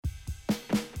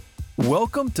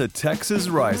Welcome to Texas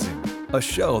Rising, a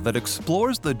show that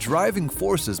explores the driving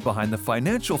forces behind the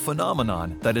financial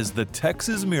phenomenon that is the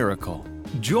Texas Miracle.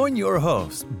 Join your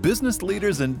hosts, business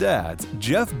leaders and dads,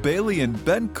 Geoff Bailey and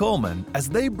Ben Coleman, as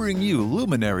they bring you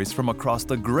luminaries from across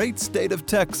the great state of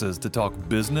Texas to talk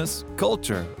business,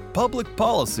 culture, public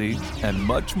policy, and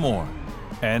much more.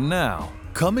 And now,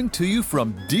 coming to you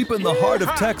from deep in the heart of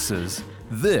Texas,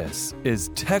 this is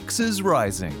Texas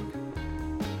Rising.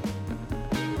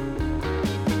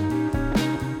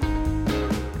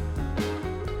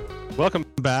 Welcome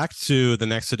back to the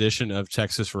next edition of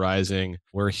Texas Rising.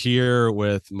 We're here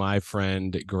with my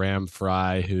friend Graham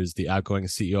Frey, who's the outgoing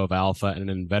CEO of Alpha and an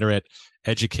inveterate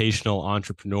educational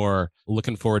entrepreneur.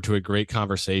 Looking forward to a great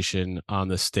conversation on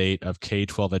the state of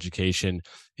K-12 education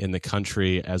in the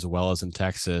country as well as in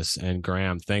Texas. And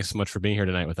Graham, thanks so much for being here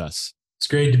tonight with us. It's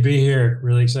great to be here.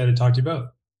 Really excited to talk to you both.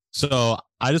 So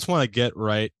I just want to get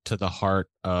right to the heart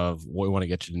of what we want to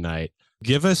get to tonight.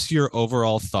 Give us your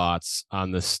overall thoughts on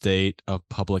the state of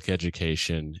public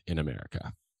education in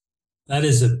America. That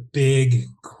is a big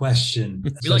question.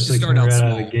 We like to start out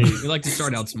small. We like to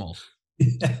start out small.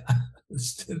 Yeah.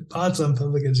 Thoughts on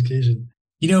public education.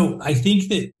 You know, I think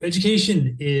that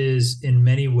education is in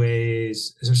many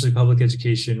ways, especially public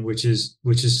education, which is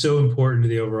so important to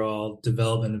the overall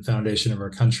development and foundation of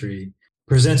our country,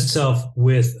 presents itself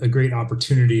with a great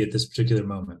opportunity at this particular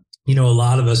moment. You know, a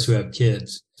lot of us who have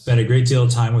kids spent a great deal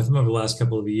of time with them over the last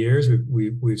couple of years.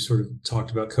 We've sort of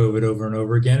talked about COVID over and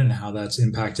over again and how that's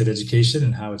impacted education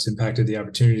and how it's impacted the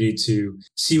opportunity to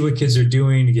see what kids are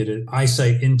doing, to get an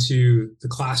eyesight into the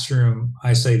classroom,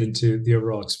 eyesight into the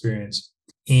overall experience.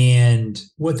 And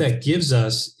what that gives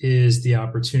us is the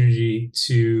opportunity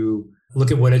to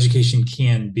look at what education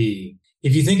can be.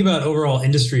 If you think about overall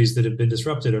industries that have been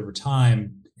disrupted over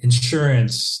time,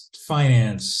 insurance,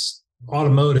 finance,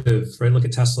 automotive, right? Look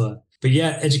at Tesla. But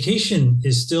yet education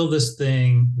is still this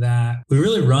thing that we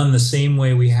really run the same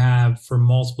way we have for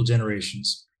multiple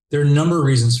generations. There are a number of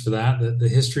reasons for that. The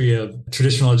history of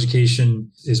traditional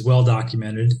education is well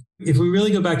documented. If we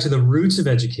really go back to the roots of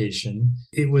education,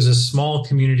 it was a small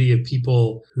community of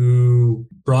people who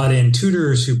brought in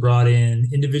tutors, who brought in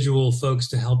individual folks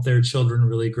to help their children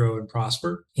really grow and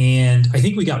prosper. And I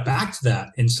think we got back to that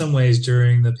in some ways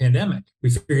during the pandemic. We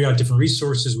figured out different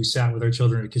resources. We sat with our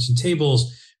children at kitchen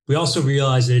tables. We also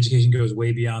realized that education goes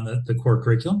way beyond the core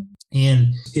curriculum.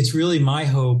 And it's really my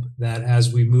hope that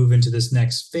as we move into this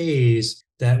next phase,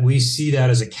 that we see that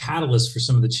as a catalyst for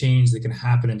some of the change that can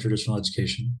happen in traditional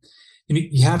education. And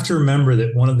you have to remember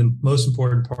that one of the most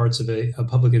important parts of a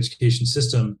public education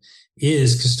system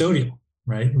is custodial,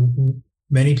 right?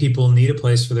 Many people need a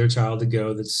place for their child to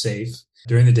go that's safe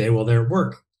during the day while they're at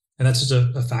work. And that's just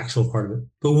a factual part of it.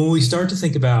 But when we start to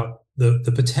think about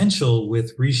the potential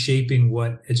with reshaping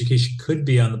what education could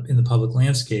be in the public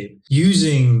landscape,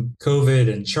 using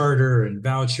COVID and charter and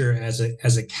voucher as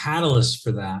a catalyst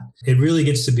for that, it really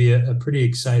gets to be a pretty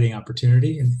exciting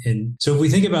opportunity. And so if we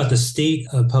think about the state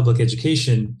of public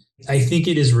education, I think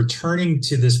it is returning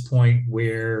to this point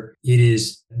where it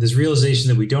is this realization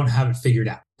that we don't have it figured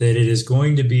out, that it is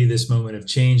going to be this moment of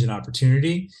change and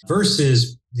opportunity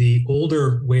versus the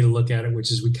older way to look at it,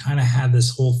 which is we kind of had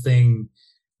this whole thing.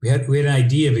 We had an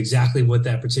idea of exactly what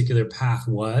that particular path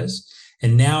was.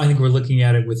 And now I think we're looking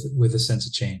at it with a sense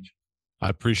of change. I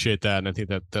appreciate that. And I think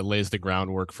that lays the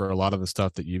groundwork for a lot of the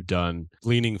stuff that you've done,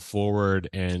 leaning forward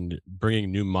and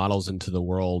bringing new models into the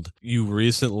world. You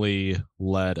recently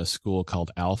led a school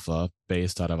called Alpha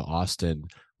based out of Austin,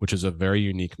 which is a very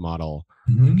unique model.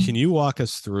 Mm-hmm. Can you walk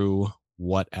us through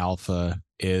what Alpha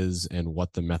is and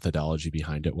what the methodology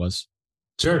behind it was?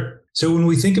 Sure. So when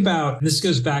we think about, this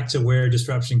goes back to where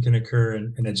disruption can occur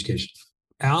in education.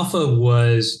 Alpha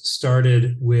was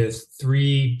started with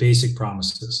three basic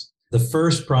promises. The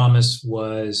first promise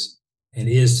was, and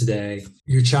is today,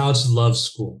 your child should love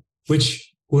school,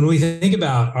 which when we think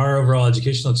about our overall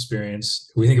educational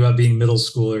experience, we think about being middle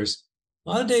schoolers,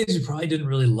 a lot of days we probably didn't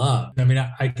really love. I mean,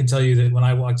 I can tell you that when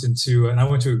I walked into, and I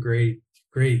went to a great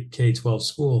K-12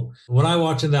 school. When I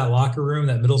walked in that locker room,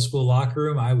 that middle school locker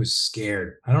room, I was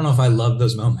scared. I don't know if I loved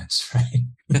those moments,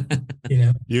 right?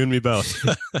 You and me both.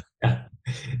 Yeah.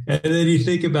 And then you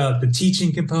think about the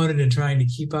teaching component and trying to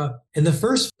keep up. And the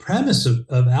first premise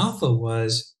of Alpha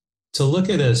was to look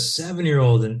at a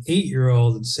 7-year-old and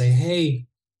 8-year-old and say, hey,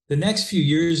 the next few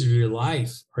years of your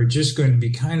life are just going to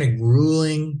be kind of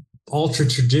grueling, ultra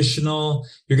traditional.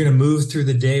 You're going to move through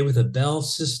the day with a bell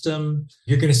system.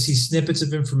 You're going to see snippets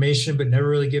of information, but never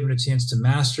really given a chance to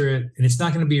master it. And it's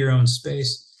not going to be your own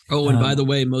space. Oh, and by the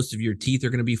way, most of your teeth are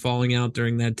going to be falling out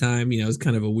during that time. You know, it's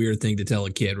kind of a weird thing to tell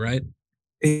a kid, right?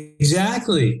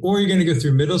 Exactly. Or you're going to go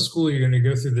through middle school. You're going to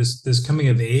go through this coming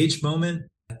of age moment.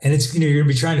 And it's, you're going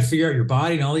to be trying to figure out your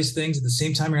body and all these things. At the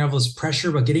same time, you're going to have all this pressure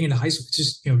about getting into high school. It's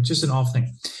just, just an awful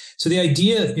thing. So the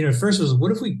idea, first was,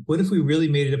 what if we really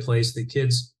made it a place that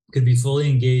kids could be fully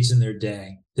engaged in their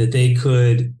day, that they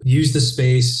could use the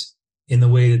space in the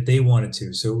way that they wanted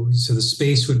to. So the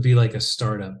space would be like a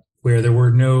startup where there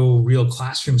were no real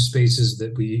classroom spaces,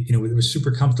 that there were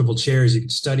super comfortable chairs. You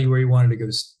could study where you wanted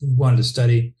to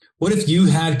study. What if you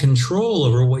had control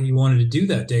over what you wanted to do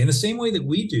that day in the same way that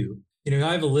we do?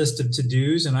 I have a list of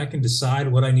to-dos and I can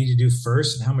decide what I need to do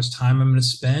first and how much time I'm going to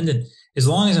spend. And as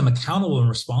long as I'm accountable and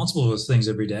responsible for those things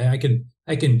every day,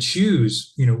 I can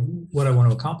choose, what I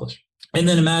want to accomplish. And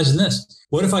then imagine this.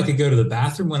 What if I could go to the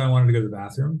bathroom when I wanted to go to the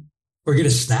bathroom, or get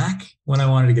a snack when I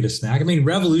wanted to get a snack? I mean,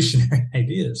 revolutionary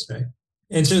ideas, right?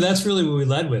 And so that's really what we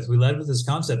led with. We led with this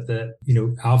concept that,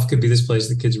 Alpha could be this place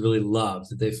that kids really loved,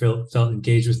 that they felt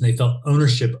engaged with, and they felt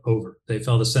ownership over. They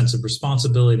felt a sense of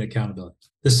responsibility and accountability.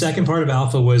 The second part of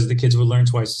Alpha was the kids would learn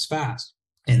twice as fast.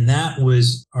 And that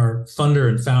was our funder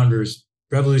and founder's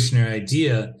revolutionary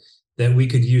idea, that we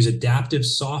could use adaptive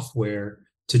software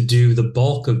to do the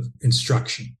bulk of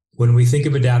instruction. When we think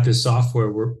of adaptive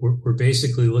software, we're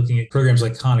basically looking at programs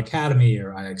like Khan Academy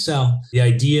or IXL. The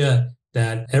idea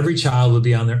that every child would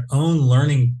be on their own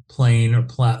learning plane or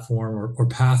platform or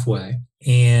pathway,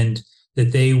 and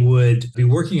that they would be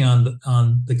working on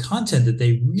the content that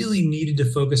they really needed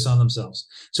to focus on themselves.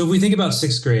 So if we think about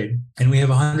sixth grade, and we have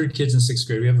 100 kids in sixth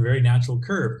grade, we have a very natural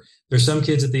curve. There's some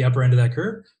kids at the upper end of that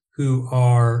curve who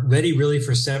are ready really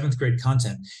for seventh grade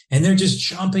content. And they're just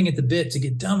chomping at the bit to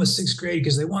get done with sixth grade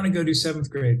because they want to go do seventh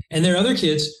grade. And there are other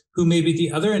kids who may be at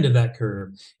the other end of that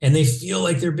curve, and they feel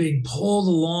like they're being pulled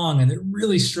along and they're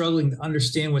really struggling to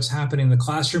understand what's happening in the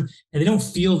classroom, and they don't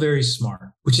feel very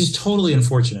smart, which is totally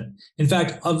unfortunate. In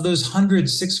fact, of those 100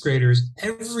 sixth graders,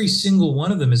 every single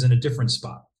one of them is in a different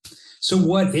spot. So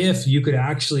what if you could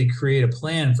actually create a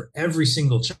plan for every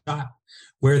single child,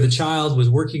 where the child was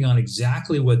working on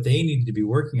exactly what they needed to be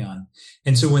working on?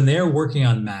 And so when they're working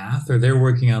on math or they're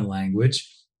working on language,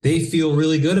 they feel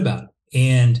really good about it.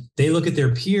 And they look at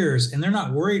their peers and they're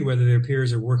not worried whether their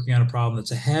peers are working on a problem that's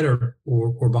ahead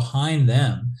or behind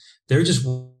them. They're just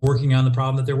working on the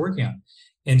problem that they're working on.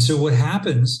 And so what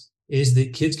happens is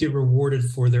that kids get rewarded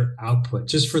for their output,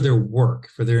 just for their work,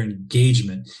 for their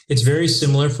engagement. It's very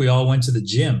similar if we all went to the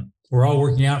gym. We're all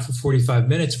working out for 45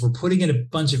 minutes. If we're putting in a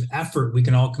bunch of effort, we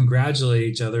can all congratulate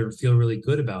each other and feel really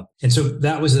good about it. And so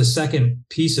that was the second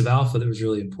piece of Alpha that was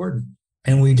really important.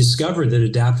 And we discovered that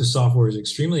adaptive software is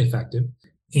extremely effective,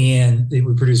 and it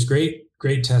would produce great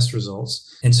test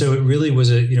results. And so it really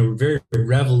was a very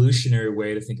revolutionary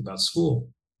way to think about school.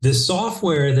 The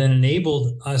software then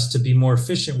enabled us to be more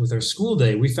efficient with our school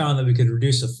day. We found that we could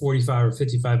reduce a 45 or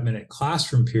 55 minute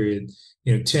classroom period,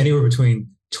 to anywhere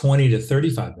between 20 to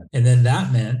 35 minutes. And then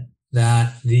that meant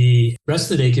that the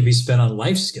rest of the day could be spent on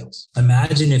life skills.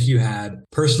 Imagine if you had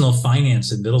personal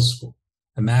finance in middle school.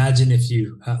 Imagine if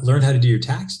you learned how to do your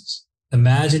taxes.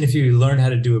 Imagine if you learned how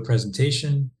to do a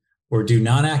presentation or do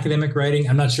non-academic writing.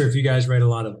 I'm not sure if you guys write a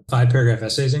lot of 5-paragraph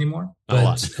essays anymore,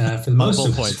 but for the most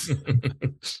of us,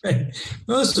 right,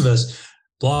 most of us,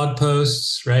 blog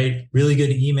posts, right? Really good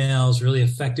emails, really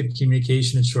effective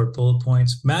communication and short bullet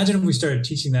points. Imagine if we started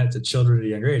teaching that to children at a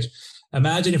younger age.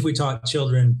 Imagine if we taught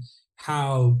children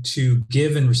how to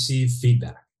give and receive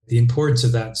feedback, the importance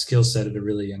of that skill set at a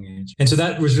really young age. And so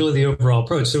that was really the overall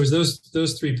approach. So it was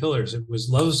those three pillars. It was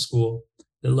love of school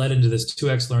that led into this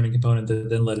 2X learning component that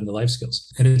then led into life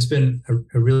skills. And it's been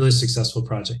a really successful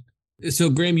project.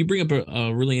 So, Graham, you bring up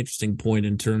a really interesting point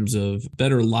in terms of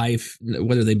better life,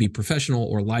 whether they be professional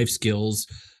or life skills,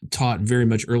 taught very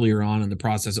much earlier on in the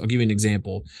process. I'll give you an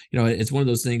example. It's one of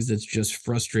those things that's just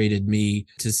frustrated me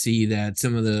to see that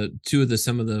some of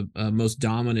the most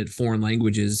dominant foreign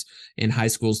languages in high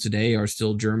schools today are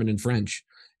still German and French.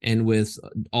 And with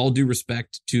all due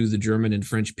respect to the German and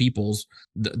French peoples,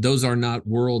 those are not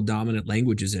world dominant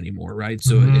languages anymore, right?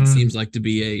 So it seems like to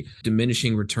be a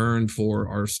diminishing return for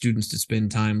our students to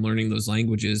spend time learning those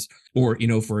languages. Or,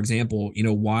 for example,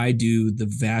 why do the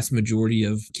vast majority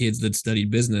of kids that study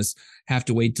business have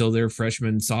to wait till their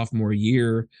freshman, sophomore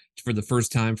year for the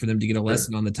first time for them to get a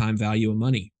lesson on the time value of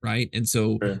money, right? And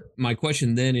so my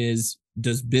question then is,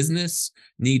 does business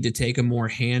need to take a more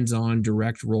hands-on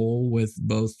direct role with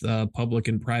both public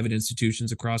and private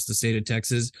institutions across the state of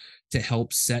Texas to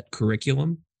help set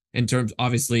curriculum? In terms,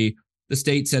 obviously, the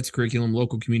state sets curriculum,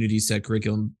 local communities set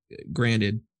curriculum,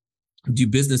 granted. Do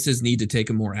businesses need to take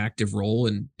a more active role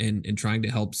in trying to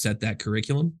help set that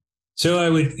curriculum? So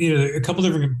I would, a couple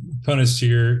different components to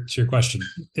your question.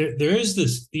 There is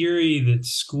this theory that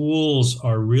schools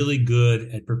are really good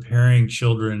at preparing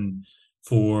children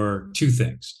for two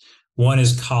things. One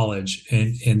is college,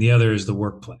 and the other is the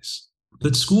workplace.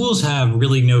 But schools have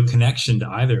really no connection to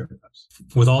either of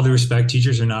those. With all due respect,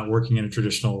 teachers are not working in a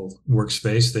traditional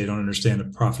workspace. They don't understand a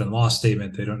profit and loss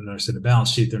statement. They don't understand a balance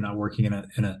sheet. They're not working in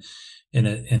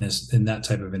that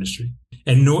type of industry.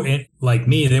 And like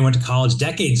me, they went to college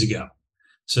decades ago.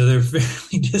 So they're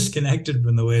fairly disconnected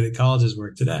from the way that colleges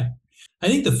work today. I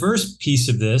think the first piece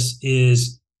of this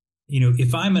is,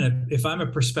 if I'm a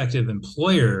prospective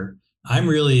employer, I'm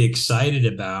really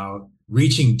excited about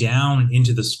reaching down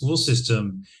into the school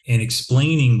system and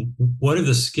explaining what are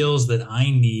the skills that I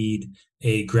need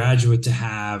a graduate to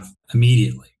have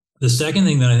immediately. The second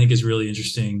thing that I think is really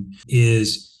interesting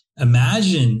is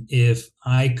imagine if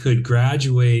I could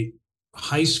graduate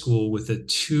high school with a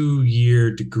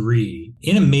 2-year degree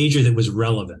in a major that was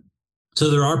relevant. So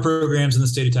there are programs in the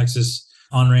state of Texas,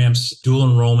 on-ramps, dual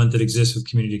enrollment that exist with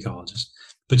community colleges.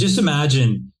 But just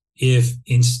imagine if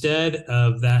instead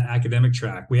of that academic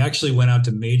track, we actually went out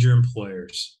to major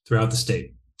employers throughout the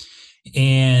state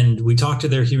and we talked to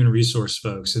their human resource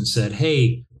folks and said,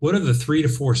 hey, what are the 3 to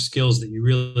 4 skills that you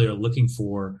really are looking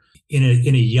for in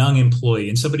a young employee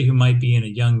and somebody who might be in a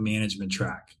young management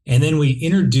track? And then we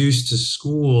introduced to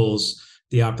schools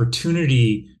the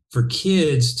opportunity for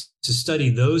kids to study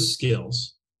those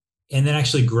skills and then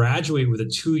actually graduate with a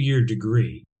 2-year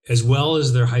degree as well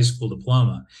as their high school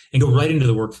diploma and go right into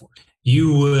the workforce.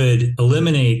 You would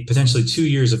eliminate potentially 2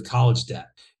 years of college debt.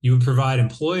 You would provide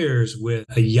employers with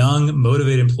a young,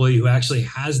 motivated employee who actually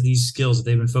has these skills that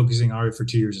they've been focusing on for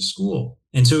 2 years of school.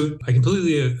 And so I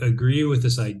completely agree with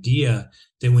this idea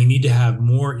that we need to have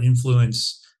more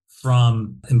influence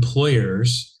from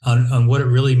employers on what it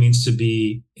really means to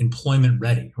be employment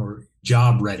ready or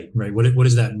job ready, right? What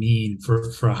does that mean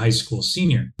for a high school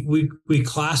senior? We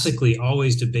classically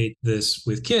always debate this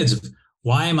with kids of,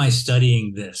 why am I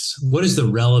studying this? What is the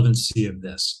relevancy of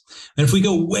this? And if we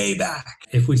go way back,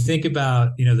 if we think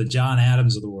about, the John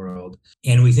Adams of the world,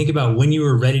 and we think about when you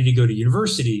were ready to go to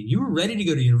university, you were ready to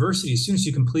go to university as soon as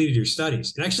you completed your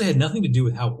studies. It actually had nothing to do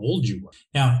with how old you were.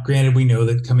 Now, granted, we know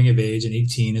that coming of age and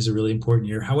 18 is a really important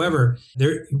year. However,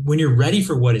 when you're ready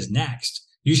for what is next,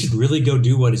 you should really go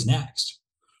do what is next.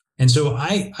 And so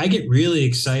I get really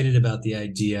excited about the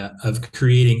idea of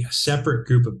creating a separate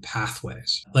group of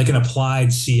pathways, like an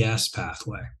applied CS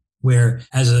pathway, where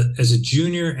as a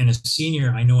junior and a senior,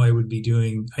 I know I'd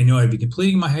be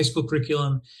completing my high school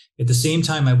curriculum. At the same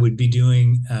time, I would be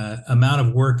doing amount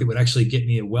of work that would actually get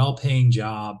me a well-paying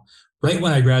job right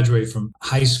when I graduate from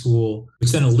high school,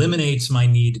 which then eliminates my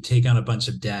need to take on a bunch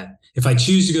of debt. If I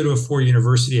choose to go to a 4-year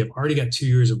university, I've already got 2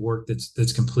 years of work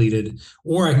that's completed,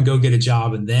 or I can go get a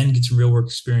job and then get some real work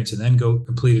experience and then go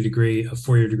complete a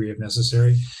 4-year degree if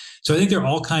necessary. So I think there are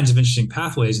all kinds of interesting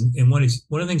pathways. And one of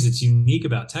the things that's unique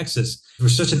about Texas, we're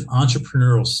such an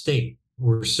entrepreneurial state.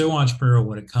 We're so entrepreneurial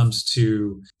when it comes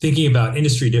to thinking about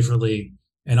industry differently.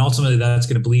 And ultimately, that's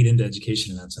going to bleed into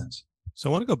education in that sense. So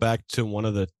I want to go back to one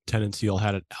of the tenets you all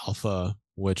had at Alpha,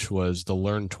 which was the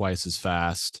learn twice as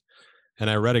fast. And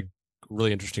I read a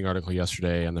really interesting article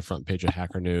yesterday on the front page of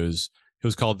Hacker News. It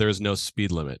was called There's No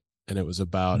Speed Limit. And it was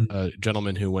about a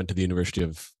gentleman who went to the University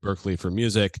of Berkeley for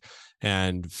music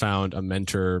and found a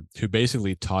mentor who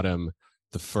basically taught him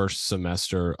the first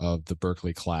semester of the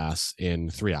Berkeley class in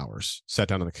 3 hours. Sat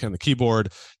down on the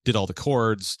keyboard, did all the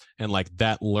chords, and like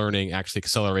that learning actually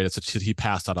accelerated such that he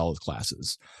passed out all his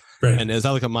classes. Right. And as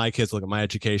I look at my kids, look at my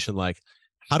education, like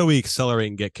how do we accelerate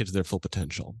and get kids to their full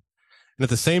potential? And at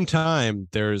the same time,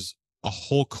 there's a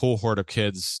whole cohort of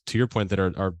kids, to your point, that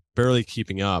are barely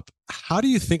keeping up. How do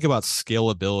you think about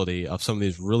scalability of some of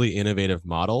these really innovative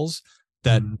models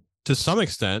that to some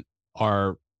extent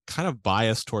are kind of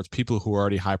biased towards people who are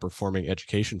already high performing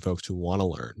education folks who want to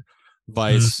learn?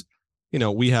 Vice,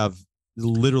 we have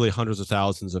literally hundreds of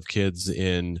thousands of kids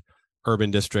in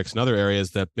urban districts and other areas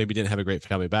that maybe didn't have a great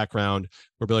family background,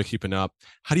 were barely keeping up.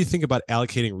 How do you think about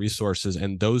allocating resources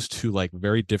and those two like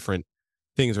very different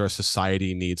things where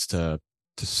society needs to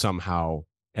somehow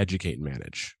educate and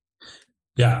manage?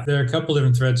 Yeah, there are a couple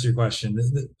different threads to your question.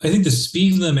 I think the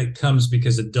speed limit comes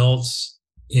because adults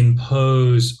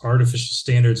impose artificial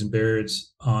standards and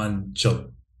barriers on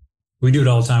children. We do it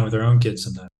all the time with our own kids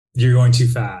sometimes. You're going too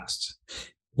fast.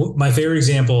 My favorite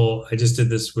example, I just did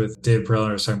this with David Perella.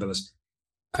 I was talking about this.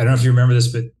 I don't know if you remember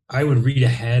this, but I would read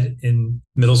ahead in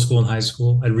middle school and high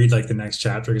school. I'd read like the next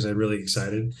chapter because I'm really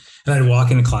excited. And I'd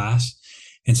walk into class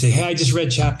and say, hey, I just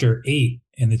read chapter 8.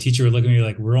 And the teacher would look at me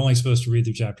like, we're only supposed to read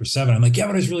through chapter 7. I'm like, yeah,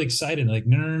 but I was really excited. They're like,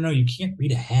 no, you can't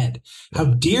read ahead. How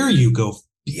dare you go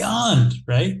beyond,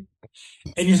 right?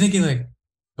 And you're thinking like,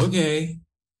 okay,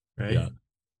 right? Yeah.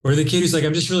 Or the kid who's like,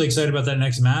 I'm just really excited about that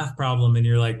next math problem, and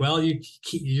you're like, well,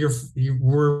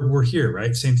 we're here,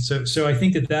 right? Same. So I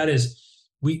think that is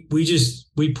we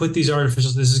put these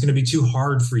artificial. This is going to be too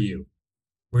hard for you,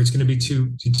 or it's going to be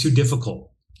too difficult.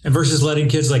 And versus letting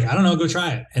kids like, I don't know, go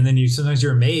try it, and then sometimes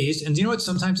you're amazed, and you know what?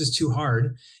 Sometimes it's too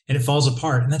hard and it falls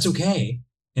apart, and that's okay.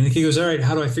 And the kid goes, all right,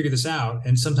 how do I figure this out?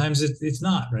 And sometimes it's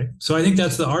not, right? So I think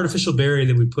that's the artificial barrier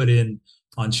that we put in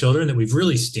on children that we've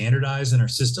really standardized in our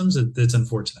systems. That's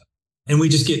unfortunate. And we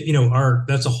just get,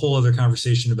 that's a whole other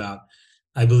conversation about,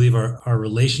 I believe our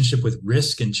relationship with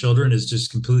risk in children has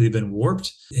just completely been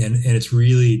warped. And it's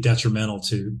really detrimental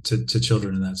to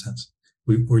children in that sense.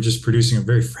 We're just producing a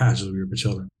very fragile group of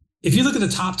children. If you look at the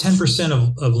top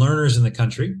 10% of learners in the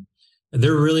country,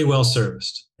 they're really well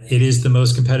serviced. It is the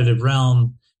most competitive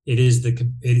realm. It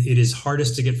is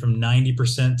hardest to get from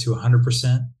 90% to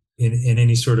 100%. In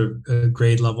any sort of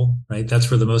grade level, right? That's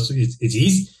where it's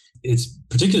easy. It's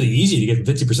particularly easy to get from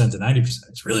 50% to 90%.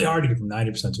 It's really hard to get from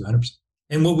 90% to 100%.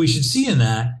 And what we should see in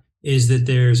that is that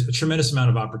there's a tremendous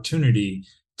amount of opportunity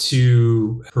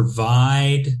to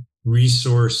provide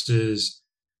resources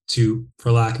to,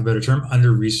 for lack of a better term,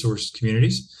 under-resourced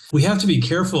communities. We have to be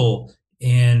careful,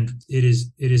 and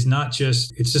it's not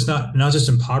just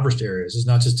impoverished areas. It's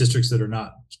not just districts that are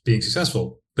not being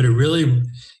successful, but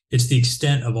it's the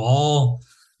extent of all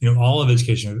of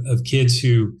education, of kids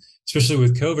who, especially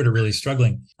with COVID, are really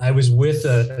struggling. I was with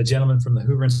a gentleman from the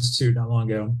Hoover Institute not long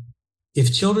ago.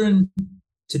 If children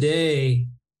today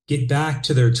get back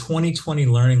to their 2020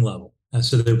 learning level,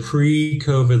 so their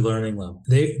pre-COVID learning level,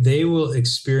 they will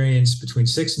experience between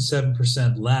 6 and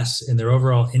 7% less in their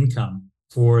overall income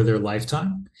for their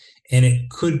lifetime. And it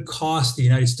could cost the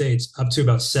United States up to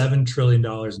about $7 trillion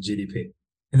in GDP.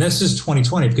 And that's just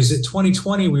 2020, because at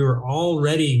 2020, we were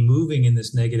already moving in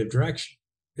this negative direction.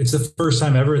 It's the first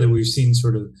time ever that we've seen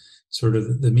sort of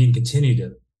the mean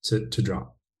continue to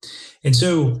drop. And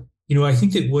so, I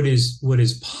think that what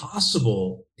is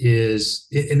possible is,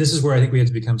 and this is where I think we have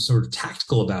to become sort of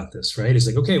tactical about this, right? It's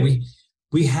like, okay,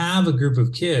 we have a group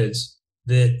of kids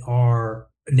that are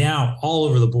now all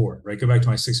over the board, right? Go back to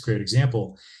my 6th grade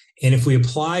example. And if we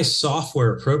apply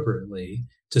software appropriately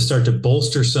to start to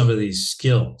bolster some of these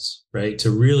skills, right?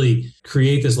 To really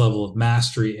create this level of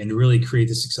mastery and to really create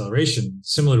this acceleration,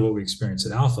 similar to what we experience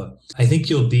at Alpha, I think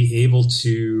you'll be able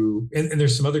to, and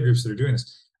there's some other groups that are doing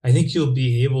this, I think you'll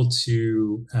be able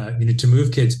to, to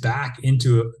move kids back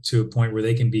into a point where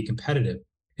they can be competitive.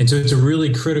 And so it's a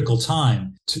really critical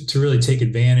time to really take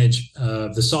advantage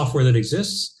of the software that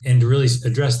exists and to really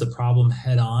address the problem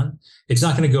head on. It's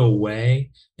not going to go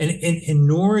away. And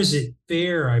nor is it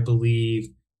fair, I believe,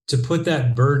 to put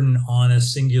that burden on a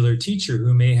singular teacher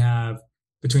who may have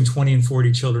between 20 and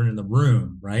 40 children in the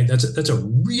room, right? That's a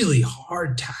really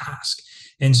hard task.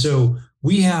 And so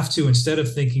we have to, instead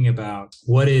of thinking about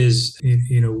what is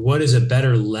a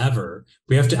better lever,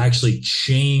 we have to actually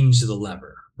change the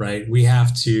lever, right? We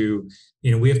have to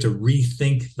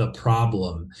rethink the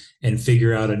problem and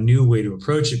figure out a new way to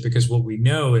approach it, because what we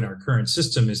know in our current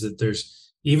system is that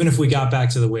even if we got back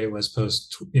to the way it was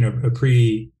post,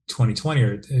 pre-2020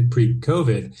 or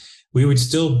pre-COVID, we would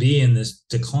still be in this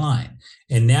decline.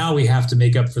 And now we have to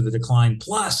make up for the decline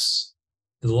plus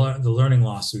the learning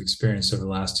loss we experienced over the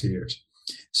last 2 years.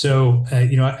 So, I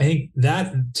think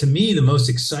that, to me, the most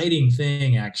exciting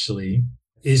thing actually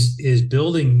is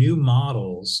building new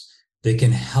models that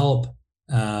can help,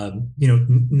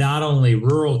 not only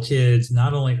rural kids,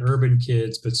 not only urban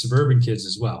kids, but suburban kids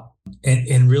as well.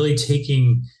 And really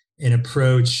taking an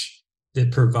approach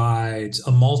that provides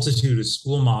a multitude of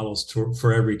school models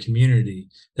for every community.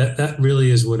 That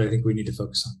really is what I think we need to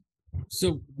focus on.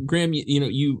 So, Graham,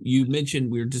 you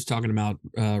mentioned, we were just talking about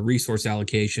resource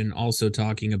allocation, also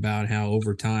talking about how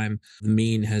over time the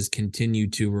mean has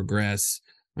continued to regress.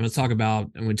 I'm going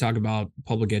to talk about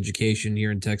public education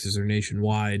here in Texas or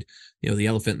nationwide. The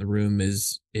elephant in the room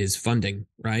is funding,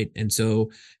 right? And so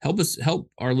help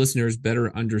our listeners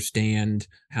better understand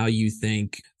how you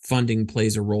think funding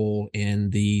plays a role in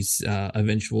the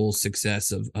eventual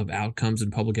success of outcomes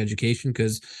in public education,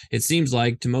 because it seems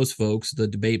like to most folks the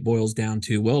debate boils down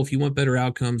to, well, if you want better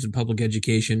outcomes in public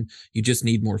education, you just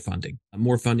need more funding.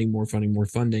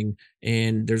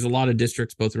 And there's a lot of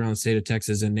districts both around the state of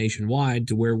Texas and nationwide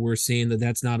to where we're seeing that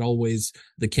that's not always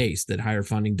the case, that higher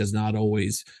funding does not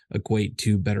always equate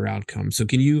to better outcomes. So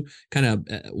can you kind of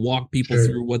walk people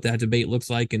through what that debate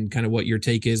looks like and kind of what your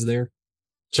take is there?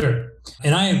 Sure.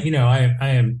 And I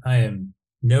am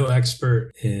no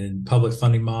expert in public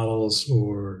funding models,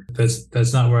 or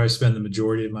that's not where I spend the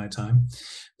majority of my time.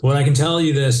 But what I can tell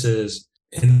you this is,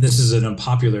 and this is an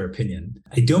unpopular opinion,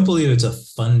 I don't believe it's a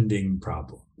funding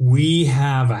problem. We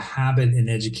have a habit in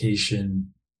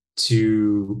education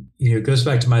to, it goes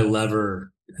back to my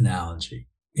lever analogy.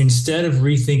 Instead of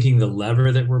rethinking the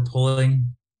lever that we're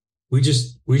pulling, we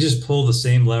just pull the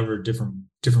same lever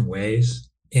different ways.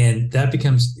 And that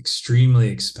becomes extremely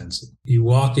expensive. You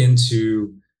walk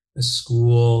into a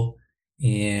school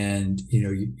and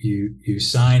you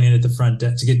sign in at the front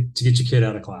desk to get your kid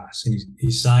out of class, and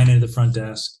you sign in at the front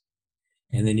desk,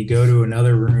 and then you go to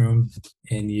another room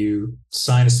and you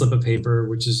sign a slip of paper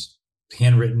which is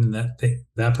handwritten,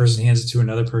 that person hands it to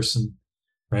another person,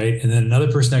 right? And then another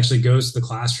person actually goes to the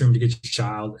classroom to get your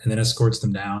child and then escorts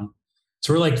them down.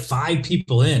 So we're like 5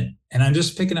 people in, and I'm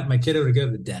just picking up my kiddo to go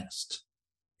to the dentist.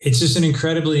 It's just an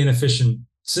incredibly inefficient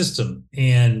system.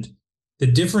 And the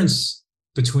difference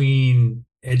between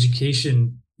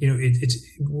education, let me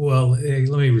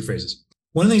rephrase this.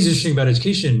 One of the things interesting about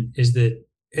education is that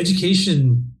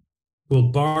education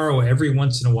will borrow every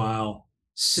once in a while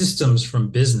systems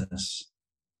from business,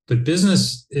 but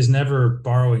business is never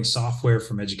borrowing software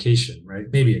from education, right?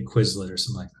 Maybe a Quizlet or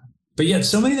something like that. But yet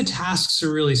so many of the tasks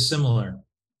are really similar,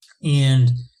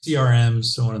 and CRMs,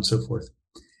 so on and so forth.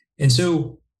 And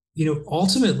so,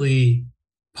 ultimately,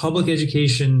 public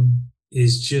education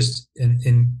is just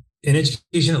an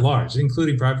education at large,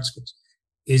 including private schools,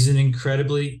 is an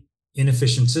incredibly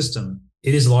inefficient system.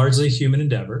 It is largely a human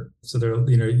endeavor. So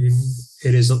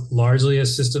it is largely a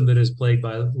system that is plagued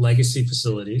by legacy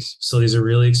facilities. Facilities are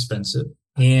really expensive.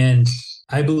 And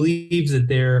I believe that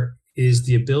there is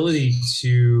the ability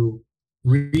to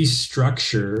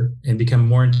restructure and become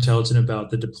more intelligent about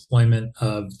the deployment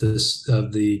of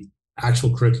the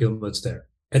actual curriculum that's there.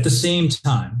 At the same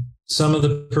time, some of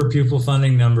the per pupil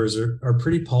funding numbers are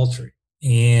pretty paltry.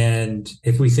 And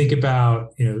if we think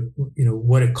about,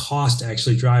 what it costs to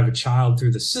actually drive a child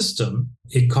through the system,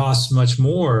 it costs much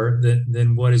more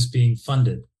than what is being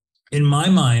funded. In my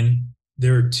mind,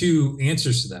 there are 2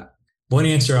 answers to that. One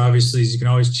answer, obviously, is you can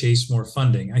always chase more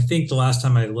funding. I think the last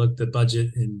time I looked, the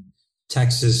budget in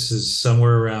Texas is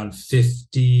somewhere around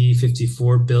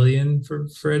 54 billion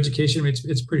for education. I mean,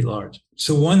 it's pretty large.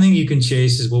 So one thing you can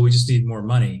chase is, well, we just need more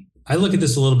money. I look at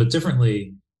this a little bit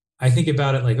differently. I think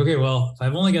about it like, okay, well, if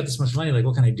I've only got this much money, like,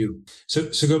 what can I do?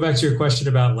 So go back to your question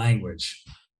about language.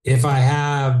 If I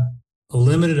have a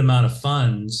limited amount of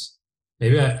funds,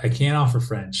 maybe I can't offer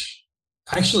French.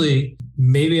 Actually,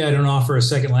 maybe I don't offer a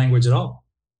second language at all.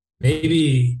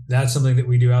 Maybe that's something that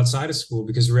we do outside of school,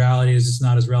 because the reality is it's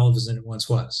not as relevant as it once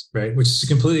was, right? Which is a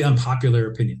completely unpopular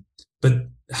opinion. But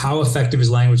how effective is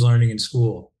language learning in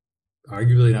school?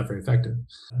 Arguably not very effective.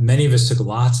 Many of us took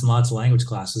lots and lots of language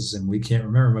classes, and we can't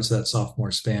remember much of that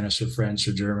sophomore Spanish or French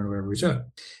or German, or whatever we took.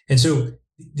 And so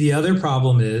the other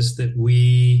problem is that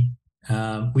we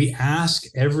ask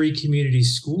every community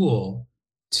school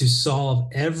to solve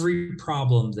every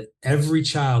problem that every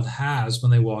child has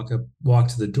when they walk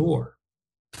to the door.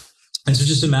 And so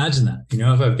just imagine that,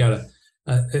 if I've got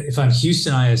if I'm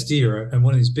Houston ISD or I'm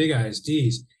one of these big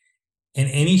ISDs, and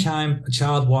anytime a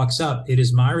child walks up, it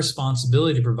is my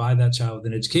responsibility to provide that child with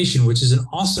an education, which is an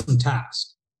awesome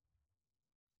task.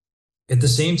 At the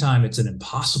same time, it's an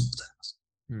impossible task.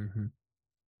 Mm-hmm.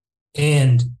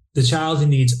 And the child who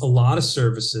needs a lot of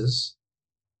services,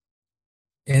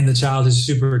 and the child is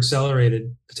super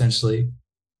accelerated potentially,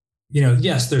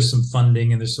 yes, there's some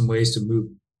funding and there's some ways to move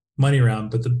money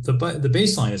around, but the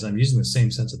baseline is I'm using the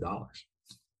same sets of dollars.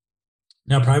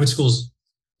 Now, private schools,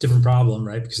 different problem,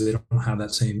 right? Because they don't have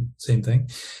that same thing.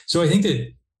 So I think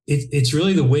that it's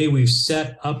really the way we've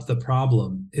set up the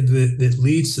problem that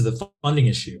leads to the funding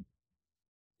issue.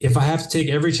 If I have to take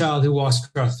every child who walks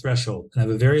across the threshold and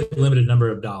have a very limited number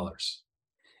of dollars,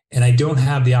 and I don't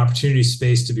have the opportunity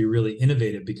space to be really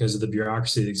innovative because of the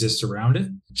bureaucracy that exists around it,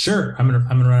 sure, I'm gonna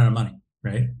run out of money,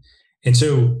 right? And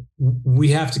so we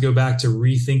have to go back to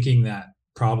rethinking that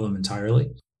problem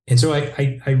entirely. And so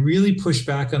I really push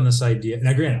back on this idea.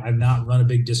 And granted, I've not run a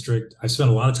big district. I've spent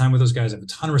a lot of time with those guys. I have a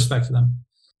ton of respect for them.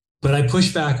 But I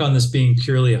push back on this being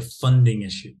purely a funding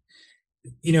issue.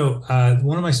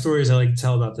 One of my stories I like to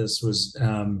tell about this was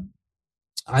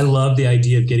I love the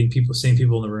idea of getting same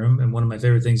people in the room. And one of my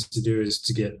favorite things to do is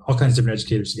to get all kinds of different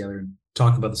educators together and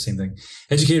talk about the same thing.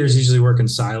 Educators usually work in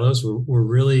silos. We're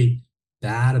really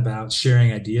bad about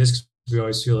sharing ideas because we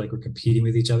always feel like we're competing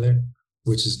with each other,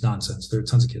 which is nonsense. There are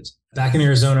tons of kids. Back in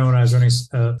Arizona, when I was running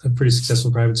a pretty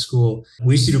successful private school,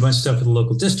 we used to do a bunch of stuff with the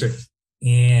local district.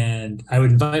 And I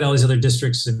would invite all these other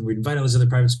districts, and we'd invite all these other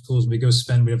private schools. We'd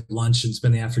have lunch and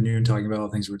spend the afternoon talking about all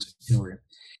the things we're doing.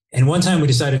 And one time we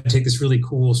decided to take this really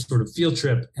cool sort of field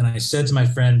trip. And I said to my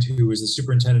friend who was the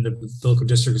superintendent of the local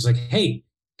district, was like, hey,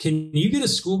 can you get a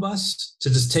school bus to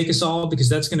just take us all? Because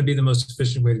that's going to be the most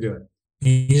efficient way to do it. And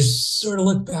he just sort of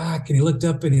looked back and he looked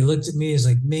up and he looked at me. He's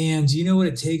like, man, do you know what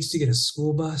it takes to get a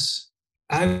school bus?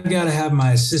 I've got to have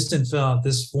my assistant fill out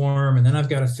this form, and then I've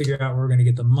got to figure out where we're going to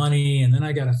get the money, and then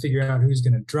I got to figure out who's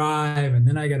going to drive, and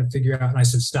then I got to figure out. And I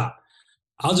said, stop.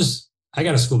 I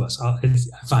got a school bus. It's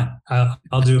fine.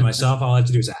 I'll do it myself. All I have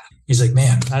to do is ask. He's like,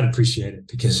 man, I'd appreciate it,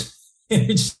 because I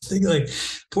just think, like,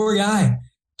 poor guy,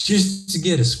 just to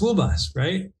get a school bus,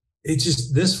 right? It's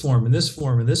just this form and this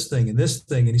form and this thing and this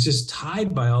thing. And he's just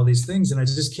tied by all these things. And I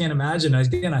just can't imagine.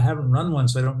 Again, I haven't run one,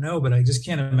 so I don't know, but I just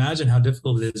can't imagine how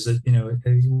difficult it is that,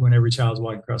 when every child's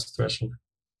walking across the threshold.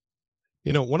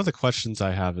 One of the questions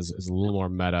I have is a little more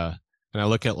meta. And I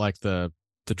look at like the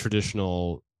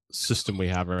traditional system we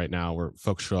have right now, where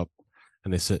folks show up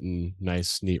and they sit in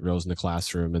nice, neat rows in the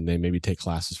classroom, and they maybe take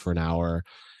classes for an hour.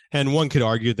 And one could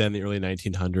argue that in the early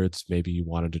 1900s, maybe you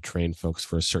wanted to train folks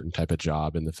for a certain type of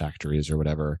job in the factories or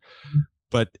whatever.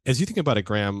 But as you think about it,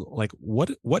 Graham, like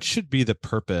what should be the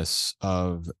purpose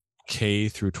of K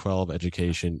through 12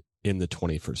 education in the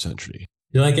 21st century?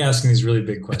 You like asking these really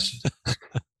big questions.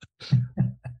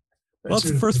 Well, it's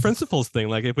the first principles thing.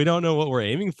 Like, if we don't know what we're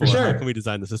aiming for, sure, how can we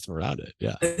design the system around it?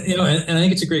 Yeah. And I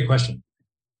think it's a great question.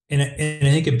 And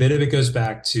I think a bit of it goes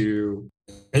back to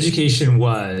education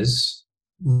was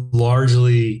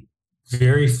largely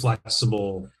very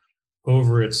flexible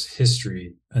over its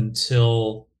history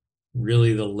until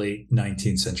really the late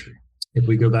 19th century. If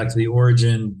we go back to the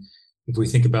origin, if we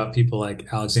think about people like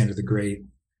Alexander the Great,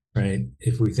 right?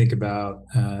 If we think about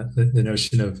the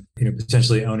notion of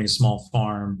potentially owning a small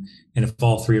farm, and if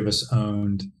all three of us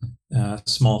owned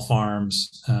small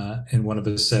farms, and one of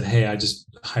us said, hey, I just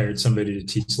hired somebody to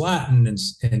teach Latin,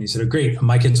 and he said, oh, great,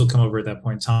 my kids will come over at that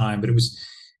point in time. But it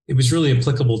was really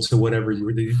applicable to whatever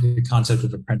the concept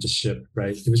of apprenticeship,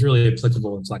 right? It was really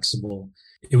applicable and flexible.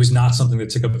 It was not something that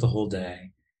took up the whole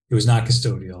day. It was not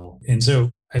custodial. And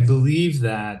so I believe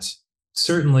that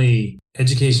certainly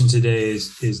education today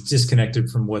is disconnected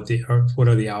from what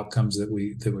are the outcomes that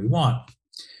we want.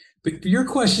 But your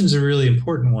question is a really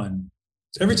important one.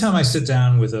 Every time I sit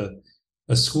down with a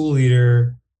school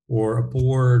leader or a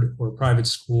board or a private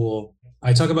school,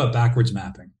 I talk about backwards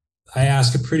mapping. I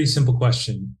ask a pretty simple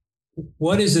question.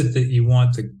 What is it that you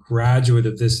want the graduate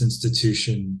of this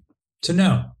institution to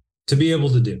know, to be able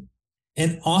to do?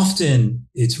 And often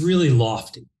it's really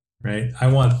lofty, right? I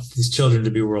want these children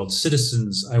to be world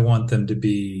citizens. I want them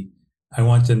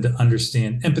to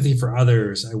understand empathy for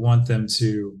others. I want them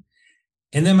to.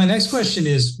 And then my next question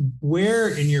is, where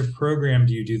in your program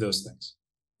do you do those things?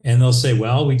 And they'll say,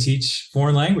 well, we teach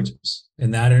foreign languages,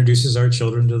 and that introduces our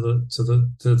children to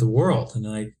the world.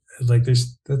 And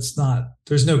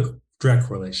there's no direct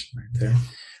correlation right there.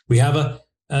 We have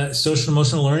a social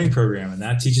emotional learning program, and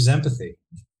that teaches empathy.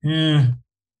 I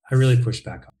really push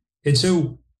back on it. And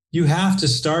so you have to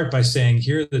start by saying,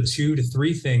 here are the 2 to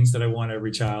 3 things that I want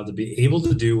every child to be able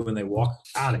to do when they walk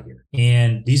out of here.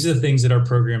 And these are the things that our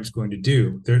program is going to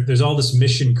do. There's all this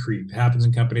mission creep. It happens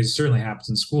in companies. It certainly happens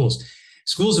in schools.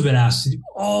 Schools have been asked to do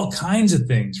all kinds of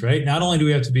things, right? Not only do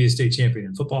we have to be a state champion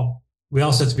in football, we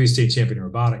also have to be a state champion in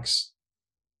robotics.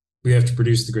 We have to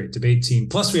produce the great debate team.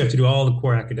 Plus, we have to do all the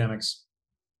core academics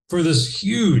for this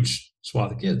huge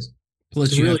swath of kids.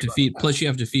 Plus, you have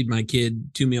to feed my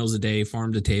kid 2 meals a day,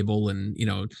 farm to table, and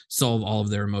solve all of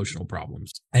their emotional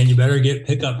problems. And you better get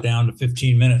pickup down to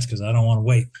 15 minutes, because I don't want to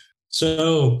wait.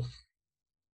 So,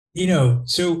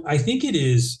 so I think it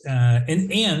is,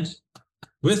 and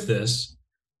with this,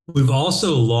 we've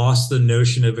also lost the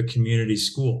notion of a community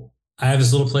school. I have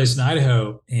this little place in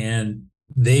Idaho, and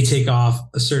they take off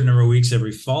a certain number of weeks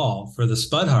every fall for the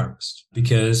spud harvest,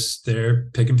 because they're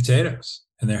picking potatoes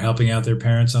and they're helping out their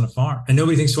parents on a farm. And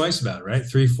nobody thinks twice about it, right?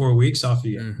 3-4 weeks off a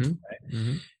year. Mm-hmm. Right?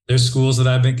 Mm-hmm. There's schools that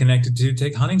I've been connected to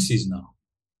take hunting season off,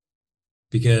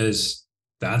 because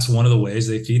that's one of the ways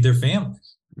they feed their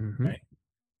families. Mm-hmm. Right.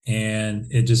 And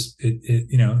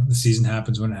the season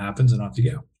happens when it happens, and off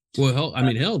you go. Well,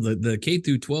 the K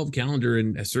through 12 calendar,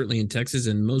 and certainly in Texas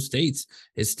and most states,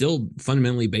 is still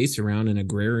fundamentally based around an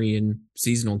agrarian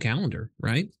seasonal calendar,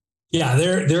 right? Yeah,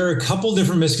 there are a couple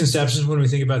different misconceptions when we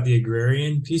think about the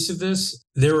agrarian piece of this.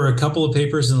 There were a couple of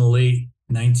papers in the late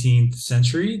 19th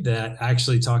century that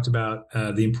actually talked about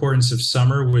the importance of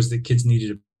summer was that kids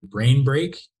needed a brain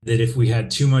break, that if we had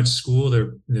too much school,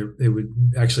 it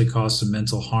would actually cause some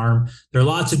mental harm. There are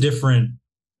lots of different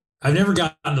I've never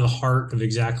gotten to the heart of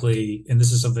exactly, and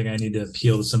this is something I need to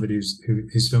appeal to somebody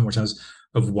who's spent more time,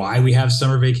 of why we have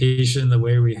summer vacation the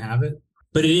way we have it.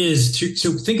 But it is true.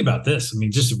 So think about this. I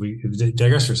mean, just if we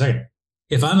digress for a second.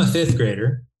 If I'm a fifth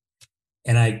grader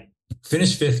and I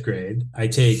finish fifth grade, I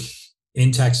take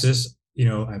in Texas,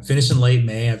 I'm finishing late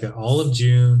May. I've got all of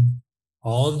June,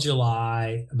 all of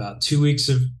July, about 2 weeks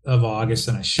of August,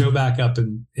 and I show back up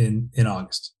in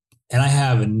August. And I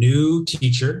have a new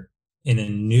teacher in a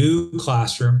new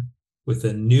classroom with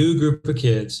a new group of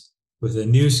kids with a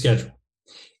new schedule.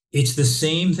 It's the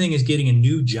same thing as getting a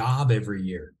new job every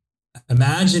year.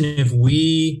 Imagine if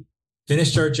we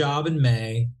finished our job in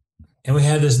May and we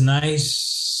had this nice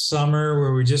summer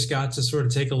where we just got to sort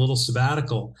of take a little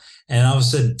sabbatical, and all of a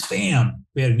sudden, bam,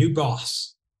 we had a new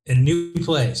boss in a new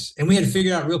place, and we had to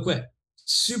figure it out real quick,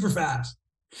 super fast.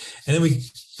 And then we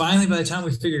finally, by the time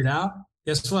we figured it out,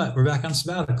 guess what? We're back on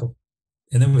sabbatical.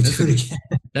 And then we do it again.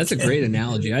 That's a great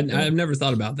analogy. I've never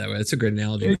thought about that way. That's a great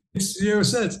analogy. It's 0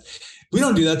 sense. We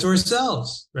don't do that to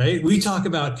ourselves, right? We talk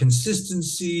about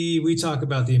consistency. We talk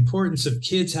about the importance of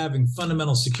kids having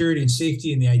fundamental security and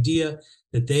safety, and the idea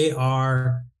that they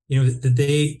are, that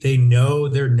they know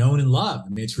they're known and loved. I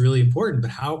mean, it's really important.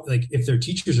 But how, if their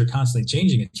teachers are constantly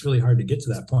changing, it's really hard to get to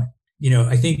that point.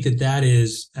 I think that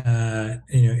is,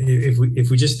 if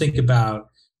we just think about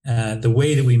the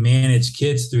way that we manage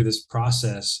kids through this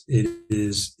process,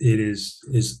 it's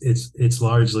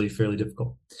largely fairly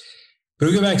difficult. But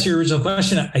we go back to your original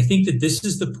question. I think that this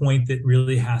is the point that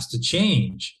really has to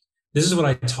change. This is what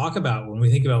I talk about when we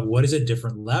think about what is a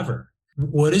different lever.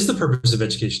 What is the purpose of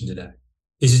education today?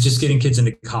 Is it just getting kids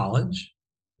into college?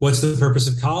 What's the purpose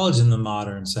of college in the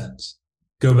modern sense?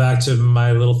 Go back to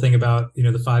my little thing about, the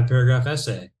 5-paragraph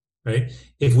essay, right?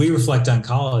 If we reflect on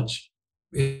college,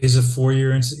 is a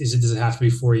 4-year, does it have to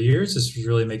be 4 years? This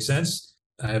really makes sense.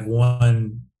 I have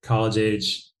one college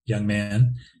age young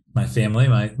man, my family,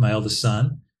 my eldest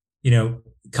son.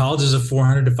 College is a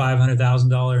 $400,000 to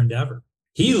 $500,000 endeavor.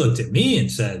 He looked at me and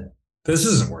said, "This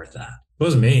isn't worth that." It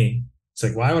wasn't me. It's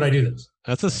like, why would I do this?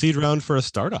 That's a seed round for a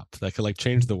startup that could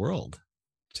change the world.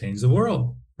 Change the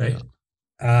world, right?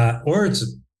 Yeah. Or it's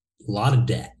a lot of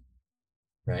debt,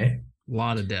 right? A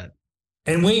lot of debt.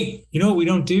 And wait, you know what we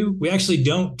don't do? We actually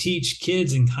don't teach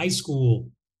kids in high school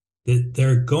that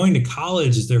they're going to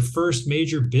college as their first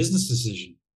major business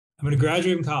decision. I'm going to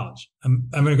graduate from college. I'm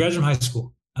going to graduate from high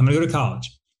school. I'm going to go to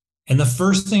college. And the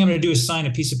first thing I'm going to do is sign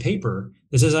a piece of paper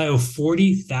that says I owe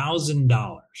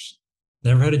 $40,000.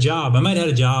 Never had a job. I might have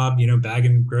had a job,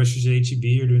 bagging groceries at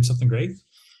H-E-B or doing something great.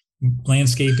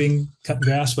 Landscaping, cutting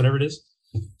grass, whatever it is.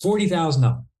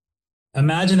 $40,000.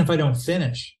 Imagine if I don't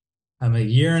finish. I'm a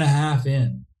year and a half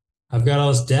in. I've got all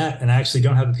this debt and I actually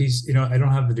don't have the piece, I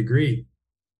don't have the degree.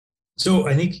 So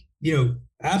I think,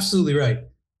 absolutely right.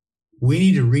 We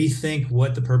need to rethink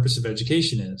what the purpose of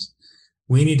education is.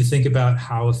 We need to think about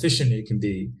how efficient it can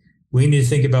be. We need to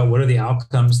think about what are the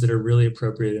outcomes that are really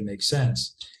appropriate and make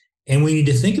sense. And we need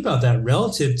to think about that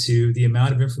relative to the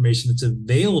amount of information that's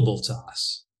available to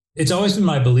us. It's always been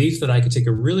my belief that I could take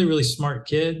a really, really smart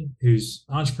kid who's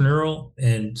entrepreneurial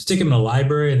and stick him in a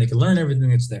library and they can learn everything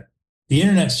that's there. The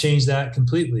internet's changed that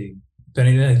completely.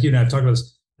 Benny, you and I have talked about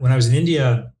this. When I was in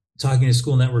India talking to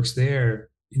school networks there,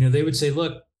 they would say,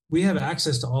 look, we have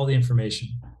access to all the information.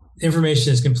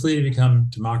 Information has completely become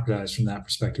democratized from that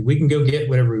perspective. We can go get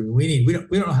whatever we need. We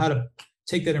don't know how to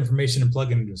take that information and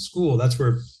plug it into a school. That's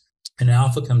where an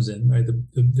alpha comes in, right?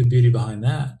 The beauty behind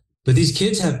that. But these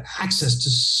kids have access to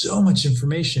so much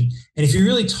information. And if you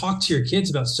really talk to your kids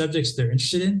about subjects they're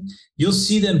interested in, you'll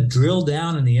see them drill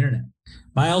down in the internet.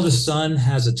 My eldest son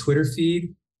has a Twitter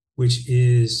feed, which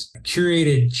is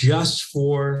curated just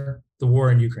for the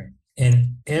war in Ukraine.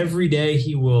 And every day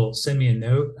he will send me a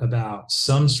note about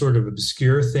some sort of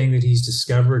obscure thing that he's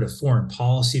discovered, a foreign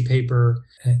policy paper,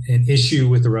 an issue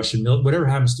with the Russian military, whatever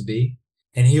it happens to be.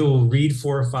 And he will read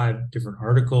 4 or 5 different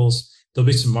articles. There'll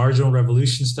be some marginal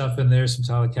revolution stuff in there, some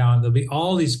Tyler Cowen. There'll be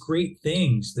all these great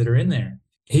things that are in there.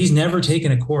 He's never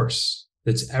taken a course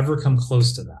that's ever come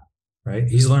close to that, right?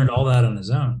 He's learned all that on his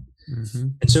own. Mm-hmm.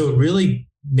 And so it really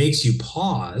makes you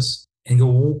pause and go,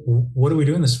 what are we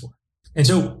doing this for? And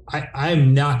so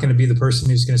I'm not going to be the person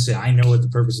who's going to say, I know what the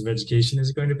purpose of education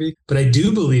is going to be. But I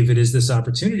do believe it is this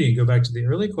opportunity. And go back to the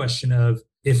early question of,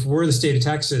 if we're the state of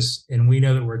Texas and we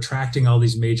know that we're attracting all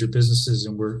these major businesses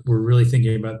and we're really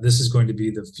thinking about this is going to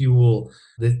be the fuel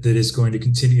that is going to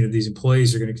continue, these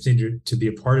employees are going to continue to be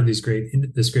a part of this great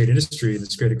industry,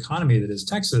 this great economy that is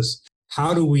Texas,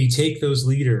 how do we take those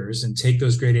leaders and take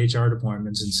those great HR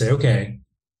deployments and say, okay,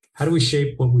 how do we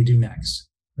shape what we do next?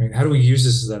 Right? How do we use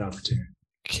this as that opportunity?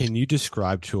 Can you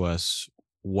describe to us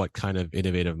what kind of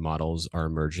innovative models are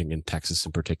emerging in Texas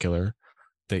in particular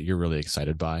that you're really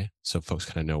excited by, so folks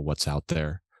kind of know what's out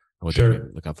there and what they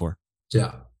can look out for?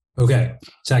 Yeah. Okay.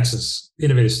 Texas,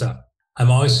 innovative stuff. I'm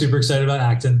always super excited about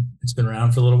Acton. It's been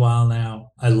around for a little while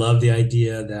now. I love the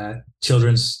idea that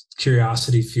children's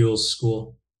curiosity fuels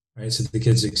school, right? So the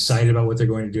kids are excited about what they're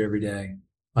going to do every day.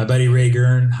 My buddy Ray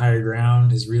Gurn, Higher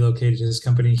Ground, has relocated his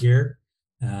company here.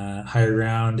 Higher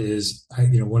Ground is,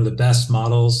 one of the best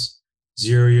models,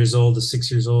 0 years old to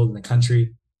 6 years old in the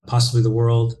country, possibly the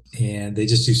world. And they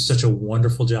just do such a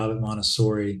wonderful job at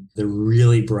Montessori. They're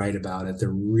really bright about it. They're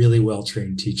really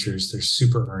well-trained teachers. They're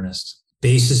super earnest.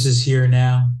 Basis is here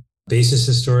now. Basis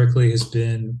historically has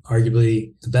been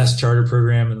arguably the best charter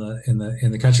program in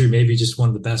the country, maybe just one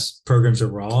of the best programs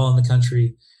overall in the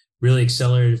country. Really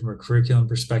accelerated from a curriculum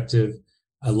perspective.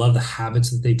 I love the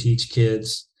habits that they teach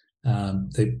kids.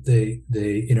 It's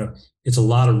a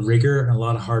lot of rigor and a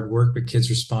lot of hard work, but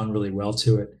kids respond really well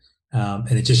to it.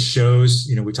 And it just shows,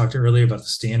 we talked earlier about the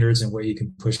standards and what you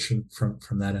can push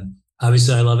from that. And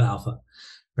obviously I love Alpha,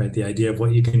 right? The idea of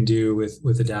what you can do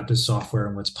with adaptive software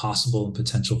and what's possible and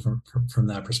potential from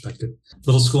that perspective.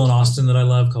 Little school in Austin that I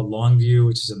love called Longview,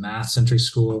 which is a math-centric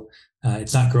school.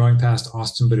 It's not growing past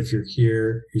Austin, but if you're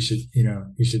here, you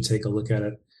should take a look at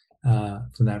it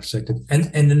from that perspective. And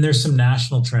then there's some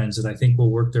national trends that I think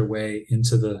will work their way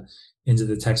into the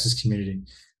Texas community.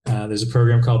 There's a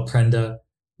program called Prenda,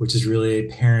 which is really a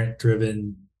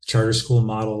parent-driven charter school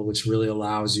model, which really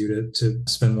allows you to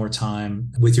spend more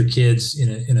time with your kids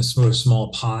in a small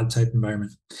pod type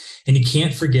environment. And you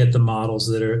can't forget the models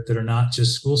that are not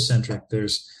just school-centric.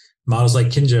 There's models like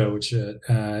Kinjo, which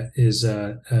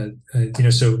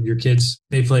so your kids,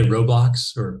 they play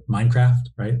Roblox or Minecraft,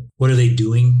 right? What are they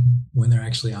doing when they're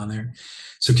actually on there?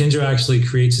 So Kinjo actually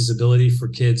creates this ability for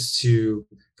parents to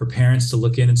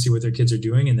look in and see what their kids are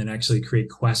doing and then actually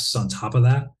create quests on top of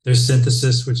that. There's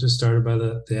Synthesis, which is started by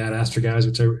the Ad Astra guys,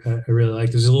 which I really like.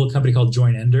 There's a little company called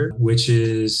Join Ender, which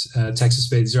is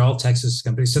Texas-based. These are all Texas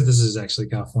companies. Synthesis is actually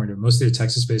California. Mostly they're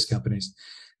Texas-based companies.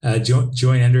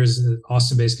 Join Ender is an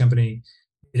Austin-based company.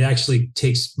 It actually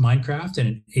takes Minecraft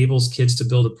and enables kids to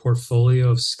build a portfolio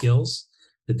of skills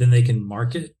that then they can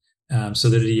market so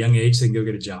that at a young age they can go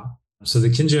get a job. So the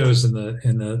Kinjos and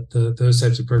those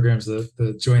types of programs,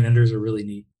 the Join Enders are really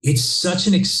neat. It's such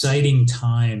an exciting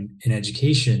time in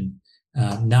education,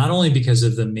 not only because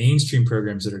of the mainstream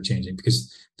programs that are changing,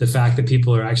 because the fact that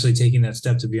people are actually taking that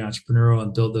step to be entrepreneurial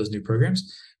and build those new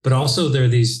programs, but also there are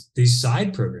these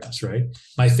side programs, right?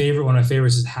 One of my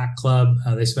favorites is Hack Club.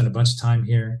 They spend a bunch of time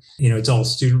here. It's all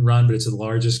student run, but it's the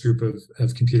largest group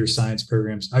of computer science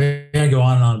programs. I go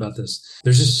on and on about this.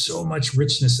 There's just so much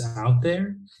richness out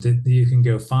there that you can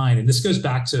go find. And this goes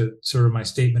back to sort of my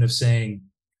statement of saying,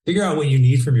 figure out what you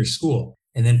need from your school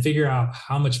and then figure out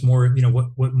how much more,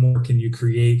 what more can you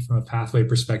create from a pathway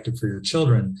perspective for your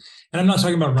children. And I'm not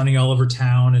talking about running all over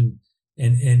town and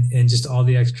just all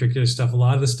the extracurricular stuff. A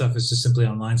lot of the stuff is just simply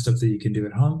online stuff that you can do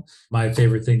at home. My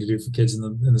favorite thing to do for kids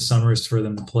in the summer is for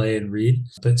them to play and read.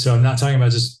 But so I'm not talking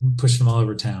about just pushing them all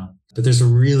over town, but there's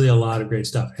really a lot of great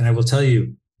stuff. And I will tell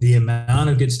you, the amount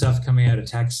of good stuff coming out of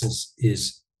Texas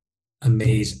is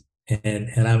amazing.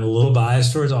 And I'm a little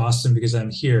biased towards Austin because I'm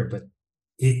here, but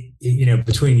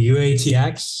between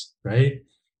UATX, right,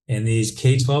 and these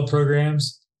K-12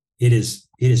 programs, it is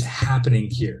happening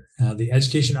here. The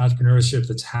education entrepreneurship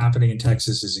that's happening in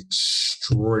Texas is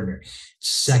extraordinary,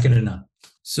 second to none.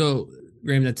 So,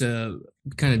 Graham, that's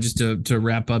kind of just to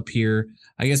wrap up here.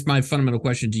 I guess my fundamental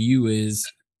question to you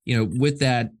is, with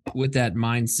that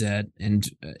mindset, and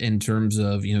in terms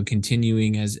of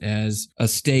continuing as a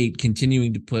state,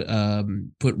 continuing to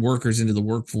put workers into the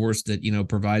workforce that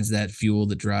provides that fuel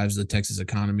that drives the Texas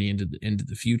economy into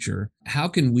the future. How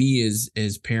can we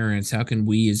as parents, how can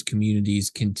we as communities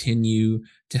continue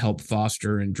to help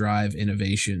foster and drive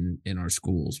innovation in our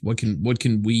schools? What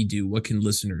can we do? What can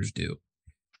listeners do?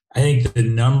 I think the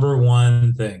number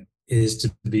one thing is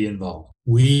to be involved.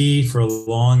 We, for a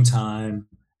long time,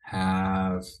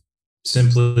 have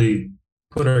simply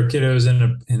put our kiddos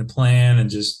in a plan and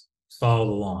just followed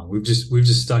along. We've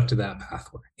just stuck to that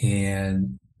pathway,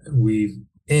 and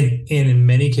in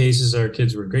many cases our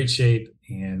kids were in great shape,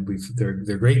 and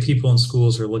they're great people in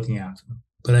schools who are looking after them.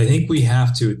 But I think we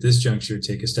have to, at this juncture,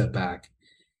 take a step back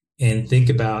and think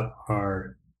about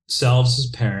ourselves as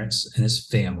parents and as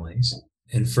families,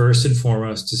 and first and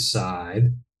foremost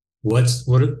decide what's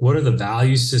the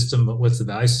value system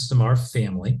of our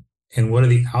family, and what are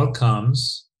the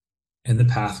outcomes and the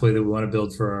pathway that we want to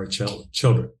build for our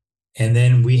children. And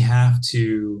then we have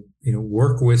to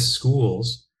work with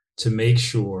schools to make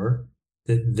sure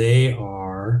that they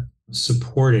are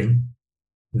supporting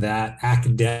that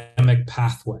academic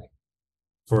pathway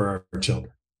for our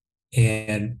children.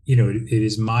 And, it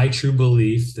is my true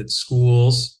belief that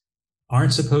schools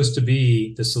aren't supposed to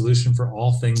be the solution for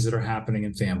all things that are happening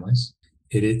in families.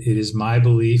 It is my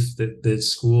belief that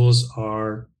schools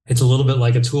are, it's a little bit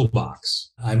like a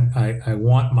toolbox. I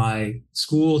want my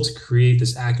school to create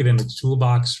this academic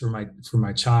toolbox for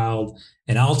my child,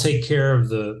 and I'll take care of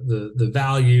the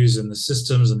values and the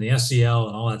systems and the SEL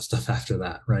and all that stuff after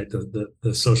that, right?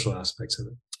 The social aspects of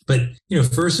it. But,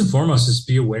 first and foremost is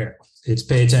be aware. It's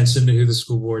pay attention to who the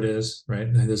school board is, right?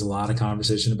 There's a lot of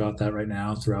conversation about that right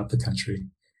now throughout the country.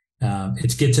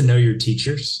 It's get to know your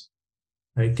teachers,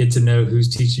 right? Get to know who's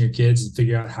teaching your kids and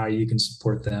figure out how you can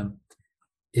support them.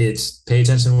 It's pay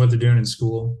attention to what they're doing in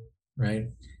school, right?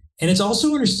 And it's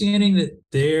also understanding that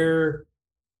your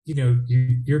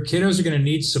kiddos are going to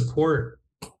need support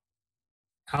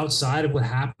outside of what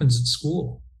happens at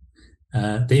school.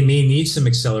 They may need some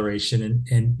acceleration,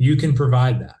 and you can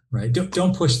provide that, right?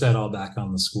 Don't push that all back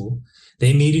on the school.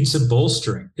 They may need some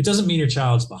bolstering. It doesn't mean your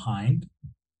child's behind.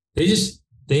 They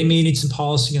may need some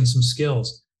policy and some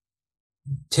skills.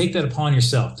 Take that upon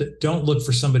yourself. Don't look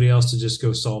for somebody else to just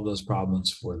go solve those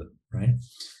problems for them, right?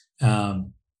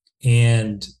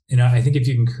 And I think if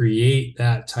you can create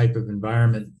that type of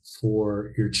environment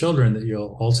for your children, that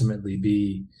you'll ultimately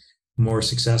be more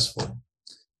successful.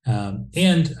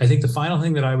 And I think the final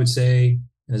thing that I would say,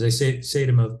 as I say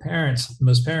to most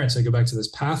parents, I go back to this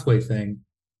pathway thing.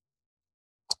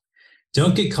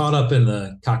 Don't get caught up in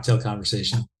the cocktail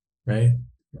conversation, right?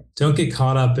 Don't get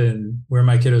caught up in where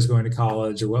my kid is going to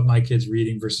college or what my kid's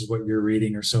reading versus what you're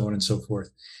reading or so on and so forth.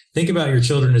 Think about your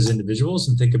children as individuals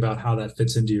and think about how that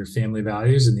fits into your family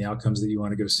values and the outcomes that you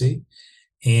want to go see.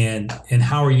 And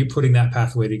how are you putting that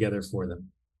pathway together for them,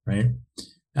 right?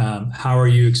 How are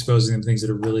you exposing them things that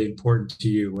are really important to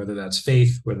you, whether that's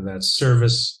faith, whether that's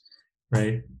service,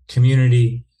 right?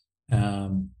 Community.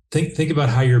 Think about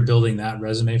how you're building that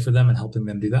resume for them and helping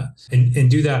them do that, and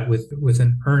do that with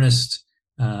an earnest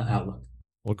outlook.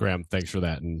 Well, Graham, thanks for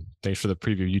that. And thanks for the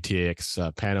preview.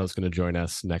 UTAX panel is going to join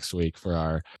us next week for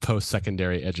our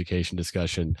post-secondary education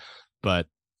discussion. But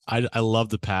I love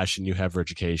the passion you have for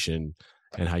education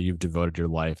and how you've devoted your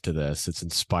life to this. It's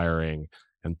inspiring.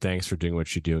 And thanks for doing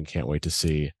what you do, and can't wait to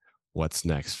see what's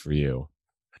next for you.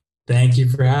 Thank you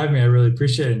for having me. I really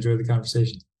appreciate it. Enjoy the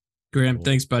conversation. Graham,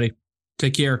 thanks, buddy.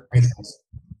 Take care. Thanks, guys.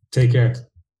 Take care.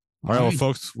 All right, well,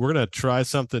 folks, we're going to try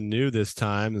something new this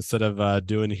time. Instead of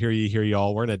doing Hear Ye, Hear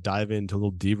Y'all, we're going to dive into a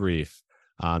little debrief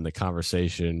on the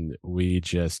conversation we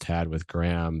just had with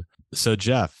Graham. So,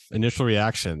 Geoff, initial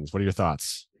reactions. What are your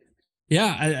thoughts?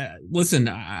 Yeah, listen,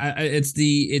 it's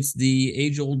the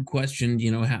age-old question,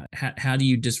 how do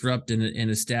you disrupt an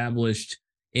established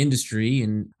industry?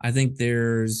 And I think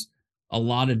there's a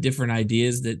lot of different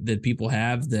ideas that people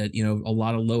have that, a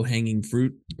lot of low-hanging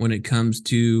fruit when it comes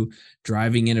to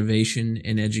driving innovation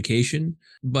in education.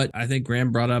 But I think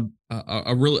Graham brought up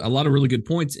a lot of really good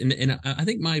points. And I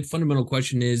think my fundamental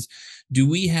question is, do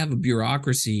we have a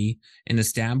bureaucracy, an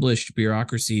established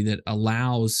bureaucracy that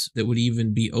would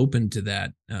even be open to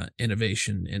that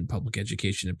innovation in public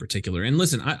education in particular? And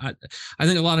listen, I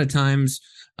think a lot of times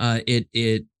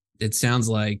it sounds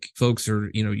like folks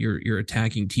are, you're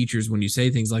attacking teachers when you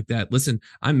say things like that. Listen,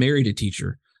 I'm married a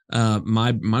teacher.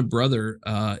 My brother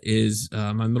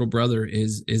my middle brother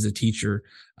is a teacher.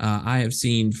 I have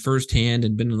seen firsthand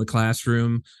and been in the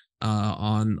classroom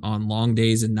on long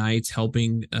days and nights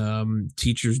helping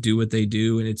teachers do what they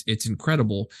do, and it's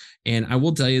incredible. And I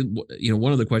will tell you,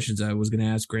 one of the questions I was going to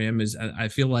ask Graham is, I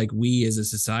feel like we as a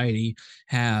society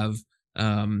have,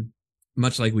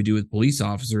 much like we do with police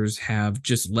officers, have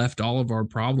just left all of our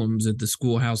problems at the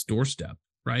schoolhouse doorstep.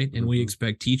 Right. And we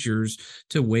expect teachers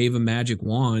to wave a magic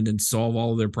wand and solve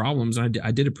all of their problems. I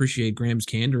did appreciate Graham's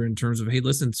candor in terms of, hey,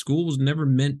 listen, school was never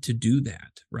meant to do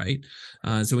that. Right.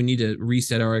 So we need to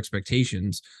reset our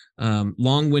expectations.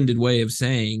 Long-winded way of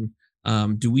saying,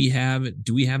 do we have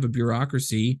a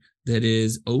bureaucracy that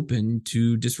is open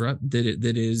to disrupt,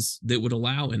 that would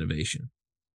allow innovation?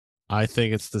 I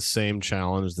think it's the same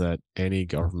challenge that any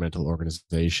governmental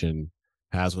organization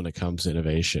has when it comes to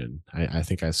innovation. I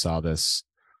think I saw this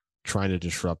trying to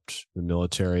disrupt the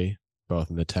military, both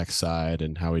in the tech side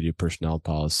and how we do personnel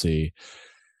policy.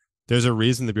 There's a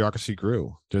reason the bureaucracy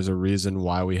grew. There's a reason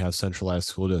why we have centralized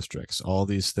school districts. All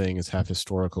these things have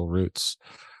historical roots.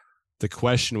 The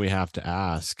question we have to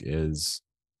ask is,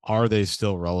 are they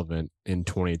still relevant in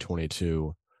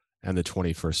 2022 and the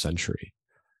 21st century?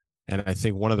 And I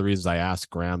think one of the reasons I asked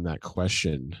Graham that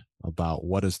question about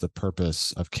what is the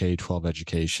purpose of K-12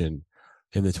 education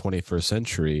in the 21st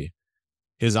century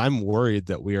is I'm worried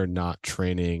that we are not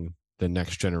training the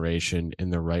next generation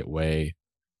in the right way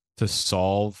to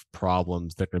solve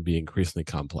problems that are going to be increasingly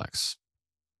complex.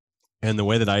 And the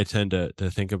way that I tend to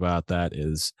think about that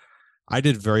is I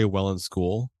did very well in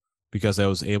school because I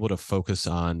was able to focus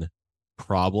on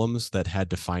problems that had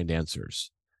defined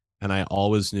answers. And I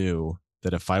always knew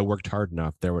that if I worked hard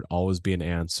enough, there would always be an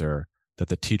answer that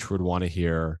the teacher would want to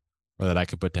hear or that I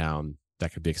could put down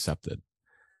that could be accepted.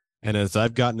 And as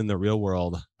I've gotten in the real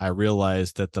world, I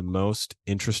realized that the most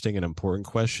interesting and important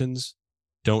questions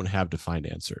don't have defined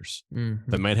answers.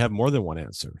 They might have more than one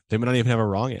answer. They might not even have a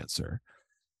wrong answer.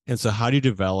 And so how do you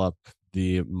develop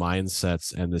the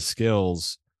mindsets and the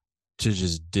skills to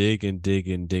just dig and dig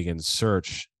and dig and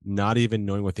search, not even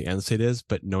knowing what the end state is,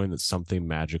 but knowing that something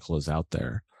magical is out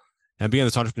there? And being on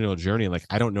this entrepreneurial journey, like,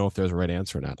 I don't know if there's a right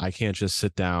answer or not. I can't just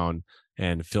sit down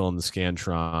and fill in the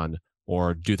Scantron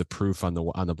or do the proof on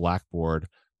the blackboard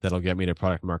that'll get me to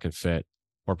product market fit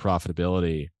or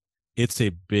profitability. It's a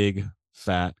big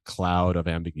fat cloud of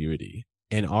ambiguity.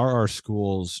 And are our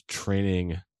schools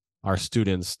training our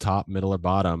students, top, middle, or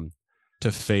bottom,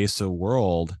 to face a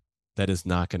world that is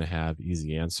not going to have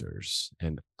easy answers?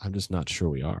 And I'm just not sure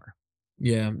we are.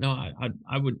 Yeah, no,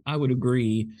 I would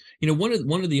agree.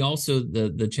 One of the also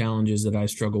the challenges that I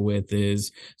struggle with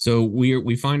is, so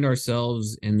we find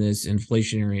ourselves in this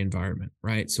inflationary environment,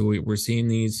 right? So we're seeing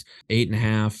these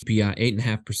 8.5%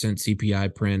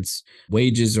 CPI prints.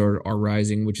 Wages are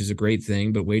rising, which is a great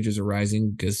thing, but wages are rising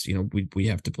because we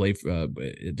have to play.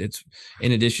 It's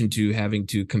in addition to having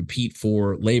to compete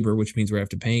for labor, which means we have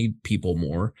to pay people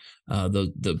more.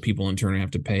 The people in turn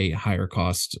have to pay higher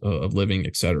cost of living,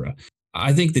 et cetera.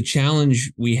 I think the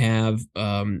challenge we have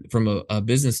from a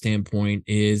business standpoint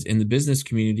is, in the business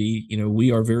community,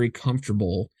 we are very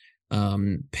comfortable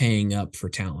paying up for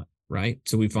talent, right?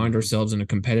 So we find ourselves in a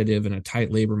competitive and a tight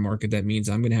labor market. That means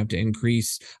I'm going to have to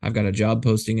increase. I've got a job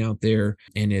posting out there,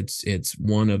 and it's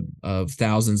one of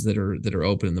thousands that are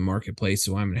open in the marketplace.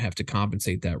 So I'm going to have to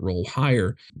compensate that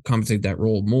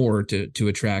role more to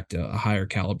attract a higher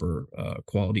caliber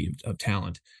quality of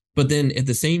talent. But then at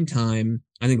the same time,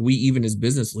 I think we, even as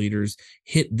business leaders,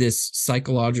 hit this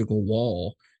psychological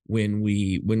wall when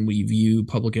we view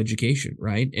public education,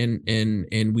 right?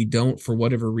 And we don't, for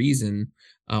whatever reason,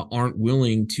 aren't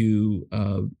willing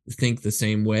to think the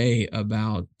same way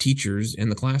about teachers in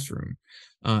the classroom.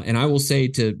 And I will say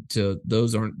to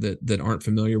those that aren't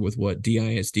familiar with what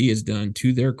DISD has done,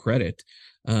 to their credit,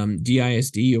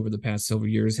 DISD over the past several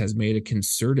years has made a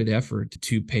concerted effort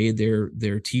to pay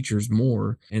their teachers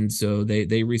more. And so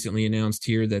they recently announced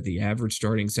here that the average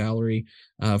starting salary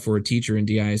for a teacher in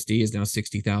DISD is now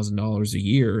 $60,000 a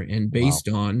year. And based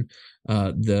on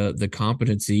the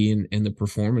competency and the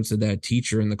performance of that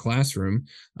teacher in the classroom,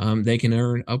 they can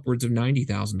earn upwards of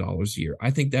 $90,000 a year.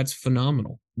 I think that's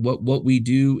phenomenal. What we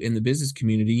do in the business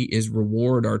community is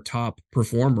reward our top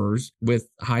performers with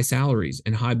high salaries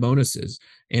and high bonuses.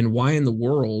 And why in the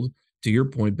world, to your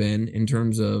point, Ben, in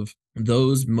terms of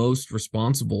those most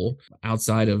responsible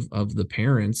outside of the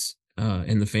parents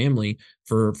and the family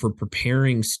for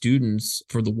preparing students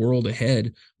for the world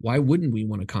ahead, why wouldn't we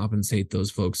want to compensate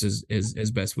those folks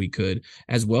as best we could,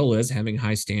 as well as having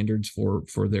high standards for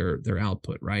their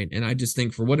output, right? And I just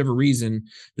think, for whatever reason,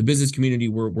 the business community,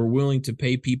 we're willing to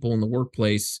pay people in the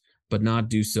workplace, but not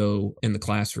do so in the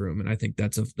classroom. And I think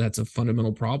that's a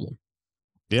fundamental problem.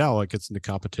 Yeah, well, it gets into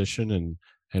competition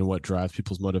and what drives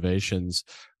people's motivations.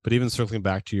 But even circling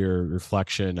back to your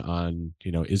reflection on,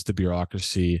 is the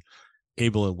bureaucracy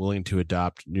able and willing to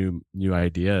adopt new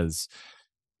ideas?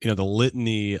 The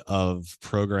litany of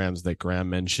programs that Graham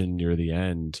mentioned near the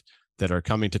end that are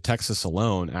coming to Texas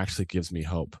alone actually gives me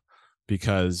hope,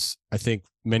 because I think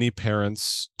many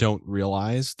parents don't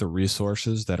realize the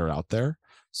resources that are out there.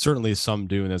 Certainly some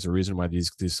do, and there's a reason why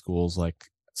these schools like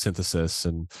Synthesis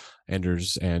and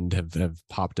Enders and have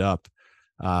popped up.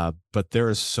 But there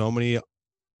are so many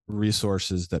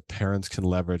resources that parents can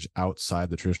leverage outside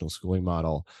the traditional schooling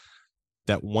model,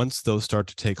 that once those start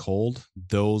to take hold,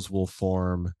 those will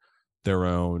form their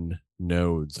own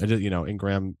nodes. And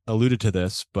Graham alluded to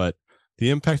this, but the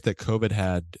impact that COVID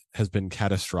had has been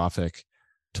catastrophic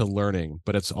to learning,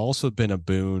 but it's also been a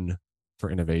boon for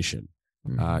innovation.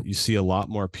 You see a lot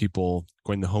more people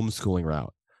going the homeschooling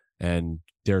route, and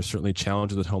there are certainly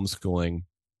challenges with homeschooling,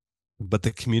 but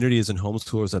the communities and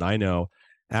homeschoolers that I know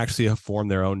actually have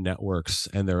formed their own networks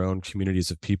and their own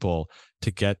communities of people to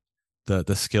get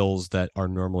the skills that are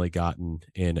normally gotten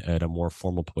at a more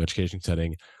formal public education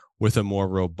setting with a more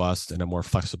robust and a more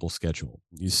flexible schedule.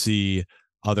 You see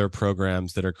other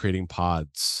programs that are creating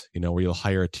pods, where you'll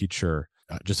hire a teacher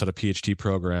just out of PhD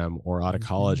program or out of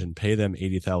college and pay them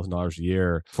 $80,000 a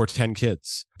year for 10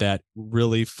 kids that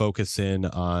really focus in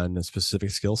on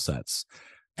specific skill sets.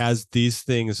 As these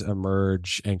things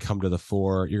emerge and come to the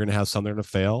fore, you're going to have some that are going to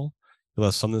fail, you'll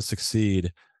have some that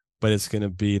succeed, but it's going to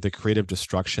be the creative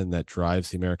destruction that drives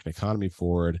the American economy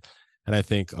forward. And I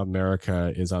think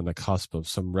America is on the cusp of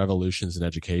some revolutions in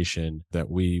education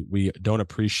that we don't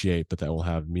appreciate, but that will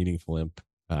have meaningful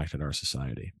impact in our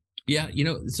society. Yeah,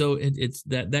 so it's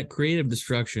that creative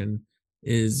destruction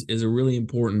is a really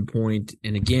important point.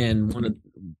 And again, one of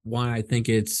why I think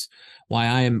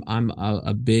I'm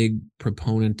a big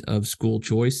proponent of school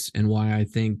choice, and why I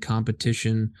think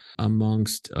competition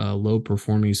amongst low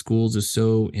performing schools is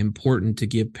so important to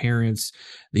give parents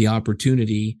the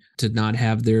opportunity to not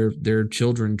have their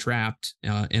children trapped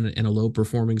in a low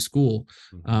performing school.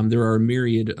 There are a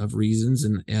myriad of reasons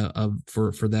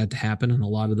for that to happen, and a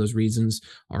lot of those reasons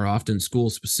are often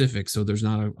school specific. So there's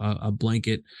not a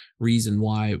blanket reason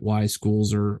why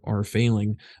schools are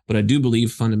failing. But I do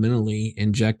believe fundamentally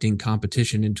injecting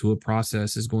competition into a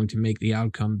process is going to make the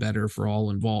outcome better for all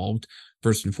involved,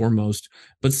 first and foremost.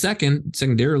 But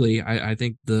secondarily, I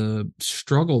think the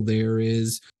struggle there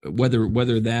is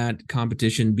whether that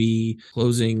competition be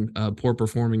closing poor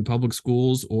performing public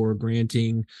schools or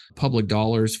granting public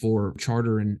dollars for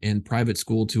charter and private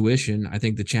school tuition. I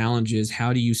think the challenge is,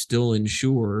 how do you still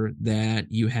ensure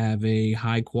that you have a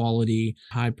high quality,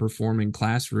 high performing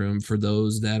classroom for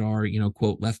those that are,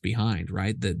 quote, left behind,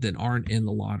 right? That aren't in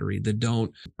the lottery, that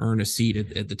don't earn a seat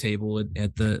at the table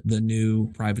at the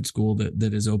new private school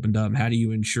that is opened up. How do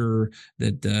you ensure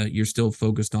that you're still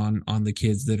focused on the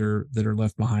kids that are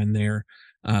left behind there?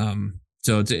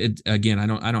 So it's again,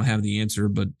 I don't have the answer,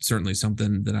 but certainly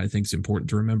something that I think is important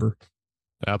to remember.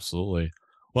 Absolutely.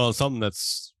 Well, it's something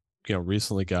that's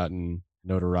recently gotten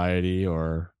notoriety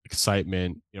or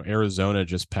excitement. Arizona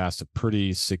just passed a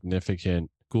pretty significant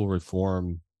school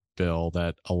reform bill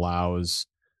that allows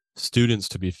students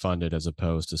to be funded as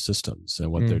opposed to systems.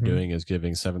 And what they're doing is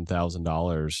giving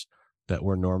 $7,000 that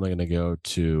were normally going to go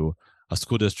to a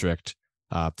school district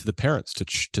to the parents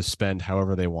to spend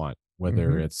however they want,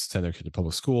 whether it's send their kid to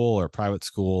public school or private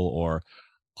school or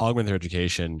augment their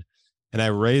education. And I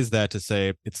raise that to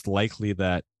say it's likely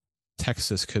that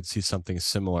Texas could see something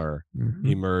similar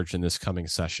emerge in this coming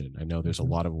session. I know there's a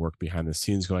lot of work behind the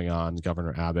scenes going on.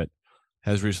 Governor Abbott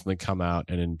has recently come out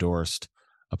and endorsed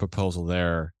a proposal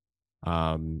there.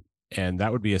 And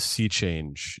that would be a sea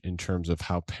change in terms of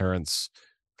how parents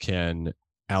can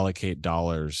allocate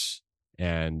dollars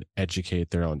and educate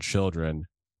their own children.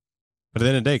 But at the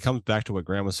end of the day, it comes back to what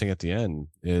Graham was saying at the end,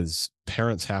 is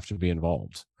parents have to be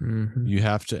involved. You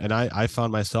have to, and I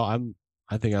found myself,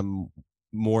 I think I'm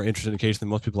more interested in education than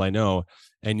most people I know.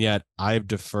 And yet I've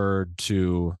deferred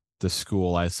to the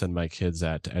school I send my kids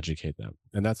at to educate them.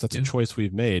 And that's a choice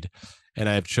we've made. And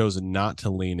I've chosen not to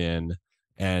lean in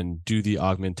and do the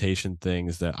augmentation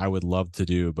things that I would love to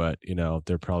do, but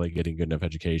they're probably getting good enough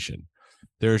education.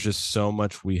 There's just so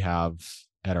much we have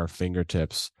at our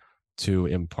fingertips to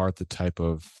impart the type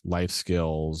of life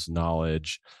skills,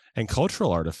 knowledge, and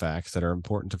cultural artifacts that are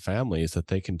important to families that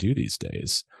they can do these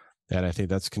days. And I think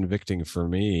that's convicting for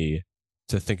me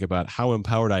to think about how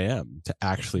empowered I am to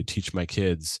actually teach my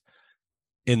kids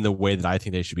in the way that I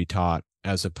think they should be taught,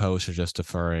 as opposed to just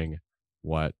deferring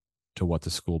what the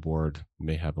school board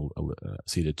may have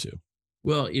ceded to.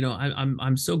 Well,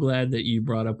 I'm so glad that you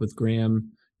brought up with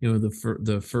Graham,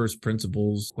 the first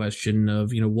principles question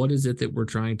of, what is it that we're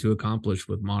trying to accomplish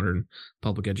with modern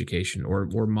public education or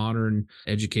modern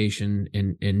education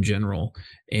in general.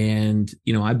 And,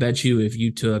 I bet you if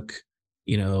you took,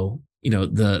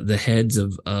 the heads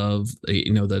of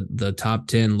the top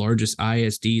 10 largest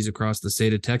ISDs across the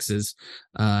state of Texas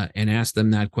and asked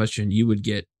them that question, you would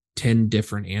get 10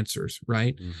 different answers,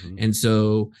 right? And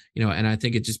so, and I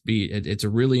think it's a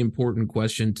really important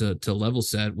question to level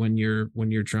set when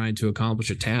you're trying to accomplish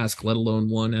a task, let alone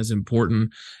one as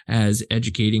important as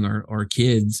educating our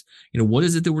kids. What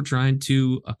is it that we're trying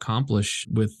to accomplish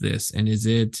with this? And is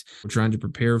it we're trying to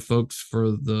prepare folks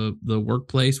for the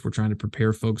workplace? We're trying to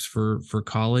prepare folks for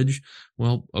college?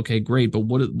 Well, okay, great. But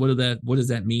what does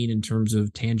that mean in terms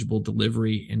of tangible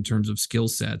delivery, in terms of skill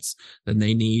sets that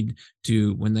they need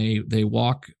to, when they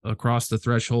walk across the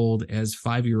threshold as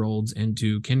 5-year-olds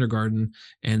into kindergarten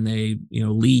and they,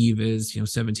 leave as,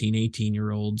 17,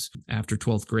 18-year-olds after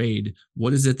 12th grade?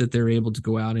 What is it that they're able to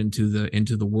go out into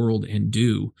the world and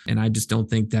do? And I just don't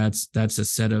think that's a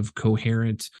set of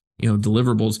coherent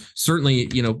deliverables.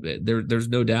 Certainly, there's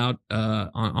no doubt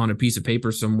on a piece of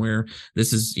paper somewhere,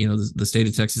 this is, the state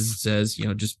of Texas says,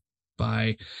 just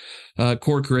by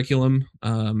core curriculum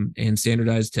and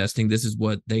standardized testing. This is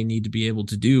what they need to be able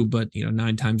to do. But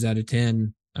 9 times out of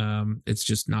 10, it's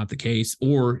just not the case.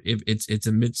 Or if it's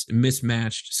a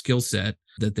mismatched skill set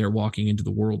that they're walking into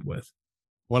the world with.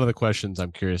 One of the questions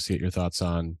I'm curious to get your thoughts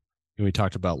on, we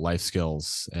talked about life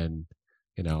skills, and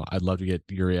I'd love to get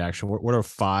your reaction. What are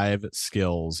 5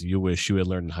 skills you wish you had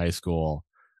learned in high school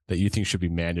that you think should be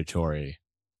mandatory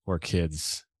for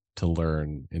kids to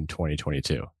learn in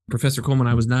 2022? Professor Coleman,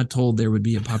 I was not told there would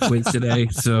be a pop quiz today,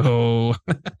 so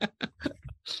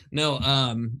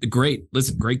great.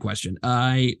 Listen, great question.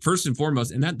 First and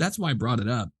foremost, and that's why I brought it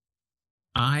up.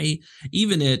 I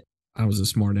was a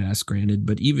smart ass, granted,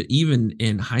 but even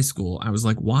in high school, I was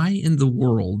like, why in the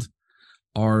world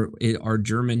are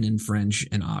German and French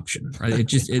an option? Right? It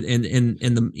just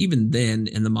even then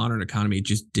in the modern economy, it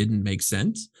just didn't make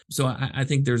sense. So I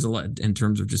think there's a lot in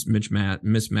terms of just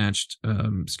mismatched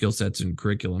skill sets and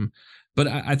curriculum. But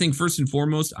I think first and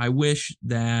foremost, I wish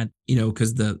that,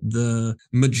 because the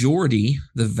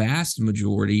vast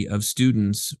majority of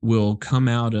students will come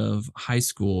out of high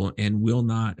school and will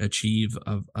not achieve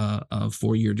a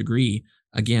 4-year degree.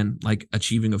 Again, like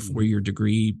achieving a 4-year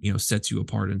degree, sets you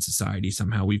apart in society.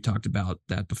 Somehow we've talked about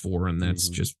that before, and that's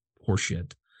just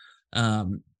horseshit.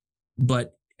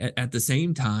 But at the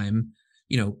same time,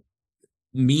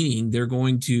 meaning they're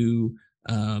going to,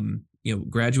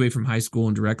 graduate from high school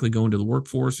and directly go into the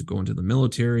workforce or go into the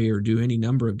military or do any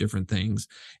number of different things.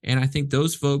 And I think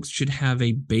those folks should have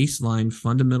a baseline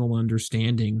fundamental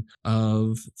understanding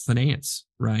of finance,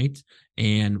 right?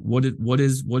 And what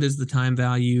is the time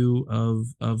value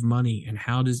of money, and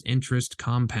how does interest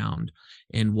compound,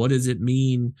 and what does it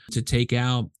mean to take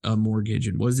out a mortgage,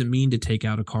 and what does it mean to take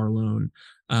out a car loan?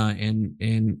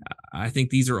 And I think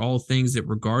these are all things that,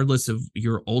 regardless of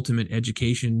your ultimate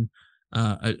education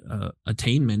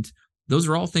attainment, those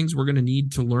are all things we're going to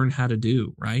need to learn how to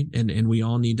do, right? And we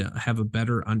all need to have a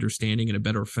better understanding and a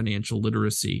better financial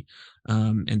literacy.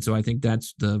 And so I think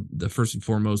that's the first and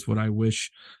foremost what I wish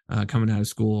coming out of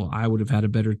school I would have had a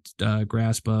better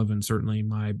grasp of, and certainly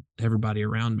everybody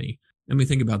around me. Let me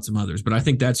think about some others, but I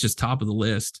think that's just top of the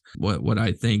list. What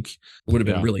I think would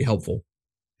have been really helpful.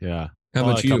 Yeah. How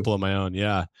about you? A couple of my own.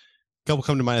 Yeah. A couple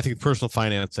come to mind. I think personal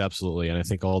finance, absolutely. And I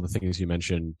think all the things you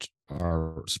mentioned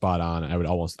are spot on. I would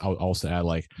also add,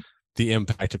 like, the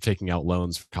impact of taking out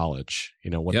loans for college,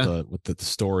 what the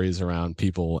stories around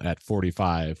people at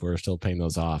 45 who are still paying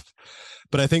those off.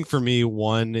 But I think for me,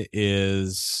 one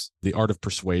is the art of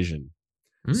persuasion.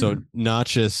 So not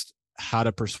just how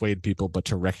to persuade people, but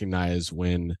to recognize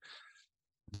when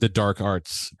the dark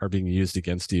arts are being used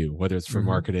against you, whether it's for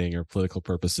marketing or political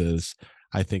purposes.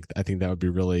 I think that would be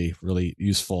really, really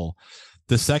useful.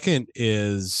 The second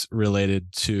is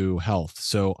related to health.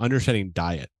 So understanding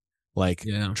diet,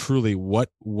 truly what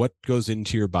goes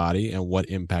into your body and what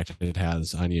impact it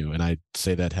has on you. And I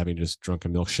say that having just drunk a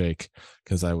milkshake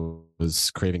because I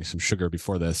was craving some sugar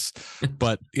before this,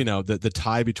 but the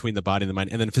tie between the body and the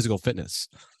mind, and then physical fitness.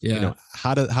 Yeah.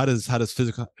 How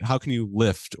can you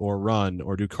lift or run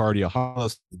or do cardio? How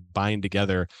does bind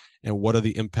together, and what are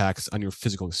the impacts on your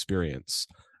physical experience?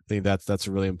 I think that's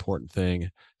a really important thing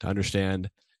to understand.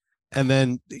 And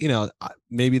then,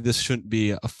 maybe this shouldn't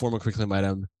be a formal curriculum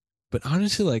item, but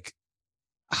honestly,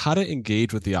 how to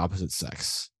engage with the opposite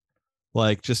sex,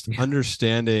 just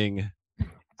understanding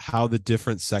how the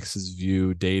different sexes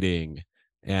view dating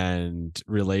and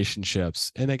relationships.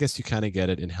 And I guess you kind of get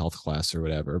it in health class or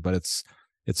whatever, but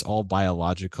it's all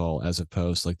biological, as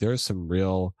opposed there are some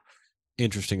real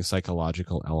interesting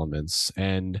psychological elements.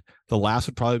 And the last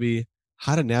would probably be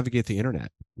how to navigate the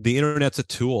internet. The internet's a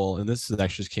tool, and this actually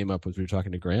just came up as we were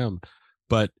talking to Graham,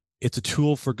 but it's a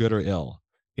tool for good or ill.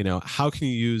 How can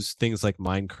you use things like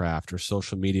Minecraft or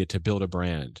social media to build a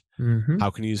brand?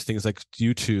 How can you use things like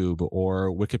YouTube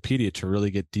or Wikipedia to really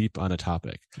get deep on a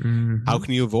topic? How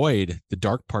can you avoid the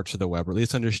dark parts of the web, or at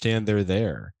least understand they're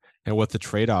there and what the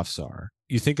trade-offs are?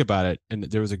 You think about it, and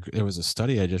there was a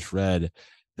study I just read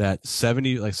that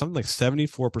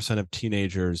 74% of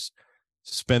teenagers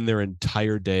spend their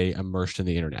entire day immersed in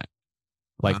the internet.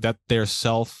 That they're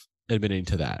self-admitting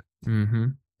to that.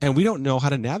 And we don't know how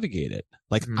to navigate it.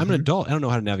 I'm an adult. I don't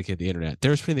know how to navigate the internet.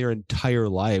 They're spending their entire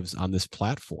lives on this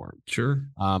platform. Sure.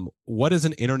 What is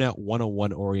an internet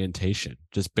 101 orientation?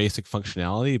 Just basic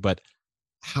functionality, but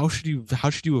how should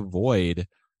you avoid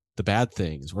the bad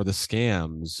things or the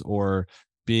scams or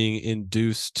being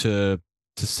induced to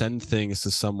send things to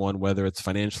someone, whether it's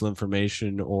financial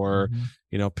information or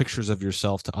pictures of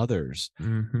yourself to others?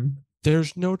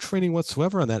 there's no training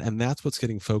whatsoever on that. And that's what's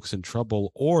getting folks in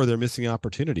trouble, or they're missing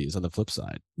opportunities on the flip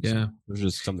side. Yeah. So there's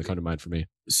just something that come to mind for me.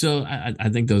 So I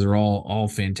think those are all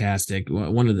fantastic.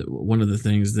 One of the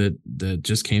things that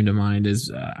just came to mind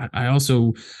is I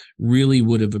also really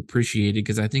would have appreciated,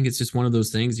 because I think it's just one of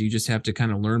those things you just have to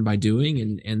kind of learn by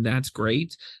doing, and that's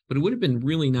great. But it would have been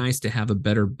really nice to have a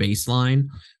better baseline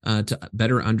to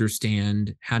better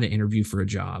understand how to interview for a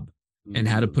job and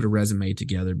how to put a resume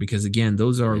together, because again,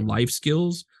 those are life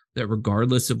skills that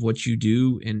regardless of what you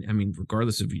do, and I mean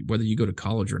regardless of whether you go to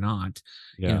college or not,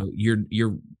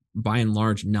 you're by and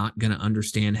large not going to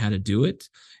understand how to do it.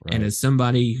 Right. And as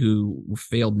somebody who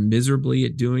failed miserably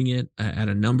at doing it at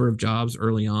a number of jobs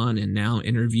early on, and now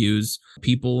interviews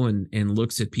people and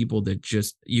looks at people that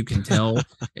just, you can tell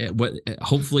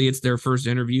hopefully it's their first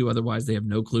interview. Otherwise they have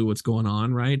no clue what's going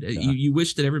on. Right. Yeah. You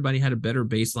wish that everybody had a better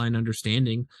baseline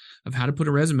understanding of how to put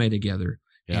a resume together.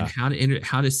 Yeah. And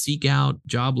how to seek out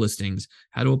job listings,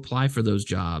 how to apply for those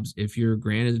jobs. If you're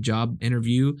granted a job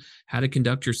interview, how to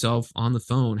conduct yourself on the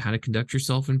phone, how to conduct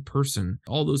yourself in person,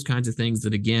 all those kinds of things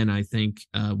that, again, I think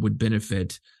would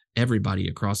benefit everybody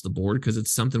across the board, because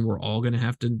it's something we're all going to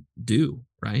have to do,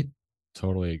 right?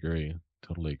 Totally agree.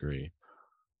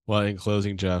 Well, in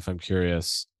closing, Geoff, I'm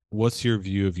curious, what's your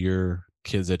view of your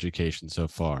kids' education so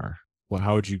far? Well,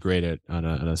 how would you grade it on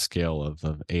a scale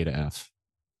of A to F?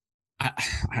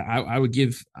 I would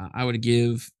give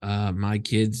my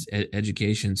kids'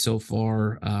 education so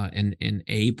far an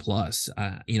A plus.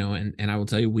 And I will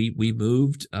tell you, we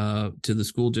moved to the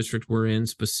school district we're in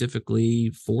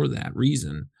specifically for that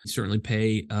reason. We certainly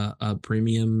pay a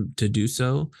premium to do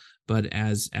so, but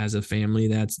as a family,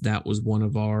 that was one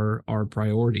of our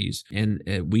priorities, and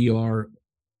we are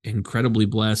incredibly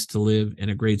blessed to live in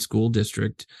a great school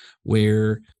district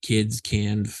where kids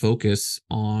can focus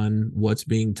on what's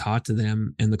being taught to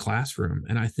them in the classroom.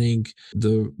 And I think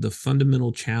the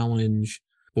fundamental challenge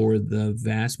for the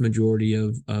vast majority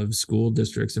of school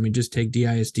districts, I mean, just take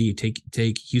DISD,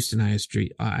 take Houston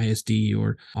ISD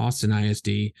or Austin ISD.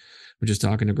 We're just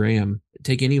talking to Graham.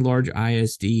 Take any large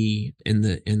ISD in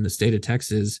the state of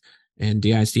Texas, and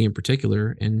DISD in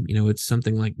particular, and it's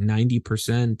something like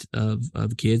 90%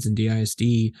 of kids in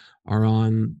DISD are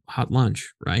on hot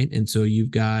lunch, right? And so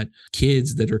you've got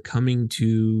kids that are coming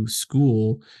to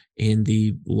school in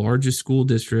the largest school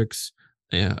districts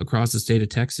across the state of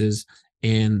Texas,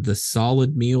 and the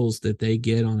solid meals that they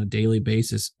get on a daily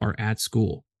basis are at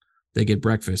school. They get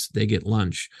breakfast, they get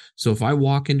lunch. So if I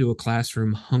walk into a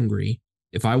classroom hungry,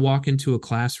 if I walk into a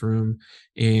classroom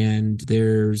and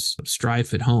there's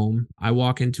strife at home, I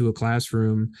walk into a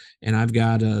classroom and I've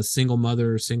got a single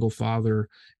mother, single father,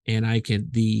 and I can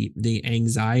the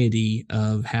anxiety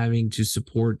of having to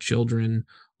support children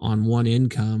on one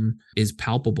income is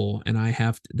palpable, and I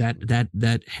have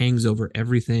that hangs over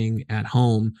everything at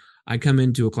home. I come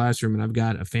into a classroom and I've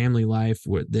got a family life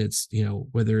that's,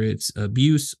 whether it's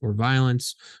abuse or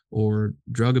violence or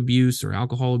drug abuse or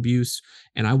alcohol abuse,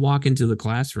 and I walk into the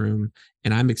classroom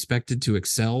and I'm expected to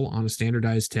excel on a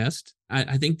standardized test.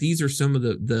 I think these are some of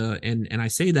and I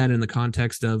say that in the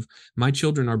context of my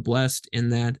children are blessed in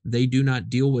that they do not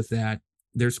deal with that.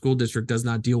 Their school district does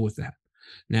not deal with that.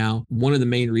 Now, one of the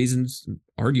main reasons,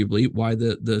 arguably, why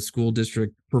the school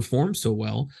district performs so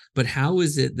well, but how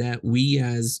is it that we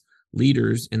as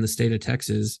leaders in the state of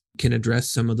Texas can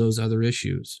address some of those other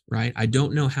issues, right? I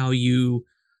don't know how you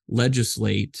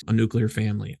legislate a nuclear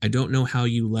family. I don't know how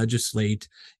you legislate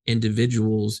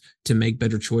individuals to make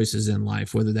better choices in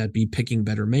life, whether that be picking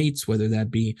better mates, whether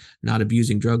that be not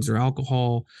abusing drugs or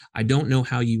alcohol. I don't know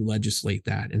how you legislate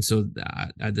that. And so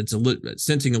that's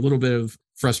sensing a little bit of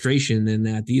frustration in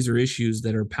that these are issues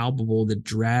that are palpable, that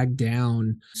drag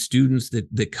down students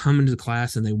that come into the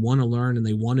class and they want to learn and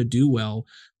they want to do well,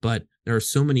 but there are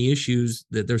so many issues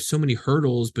that there's so many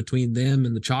hurdles between them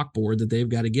and the chalkboard that they've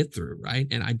got to get through, right?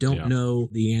 And I don't know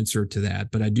the answer to that,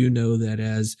 but I do know that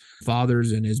as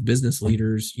fathers and as business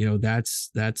leaders, that's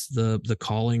the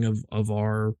calling of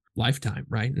our lifetime,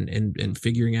 right? And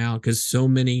figuring out, because so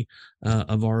many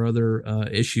of our other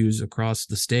issues across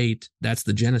the state, that's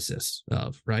the genesis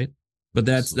of, right? But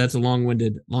that's a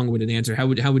long-winded answer. How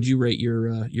would you rate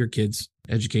your kids'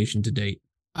 education to date?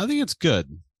 I think it's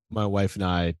good. My wife and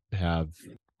I have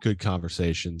good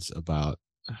conversations about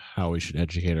how we should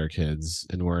educate our kids,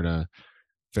 and we're in a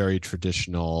very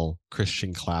traditional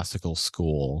Christian classical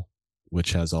school,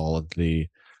 which has all of the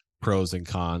pros and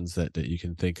cons that you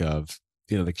can think of.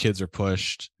 The kids are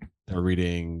pushed, they're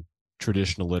reading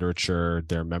traditional literature,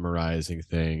 they're memorizing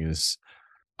things.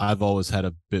 I've always had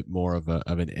a bit more of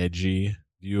an edgy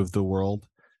view of the world,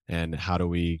 and how do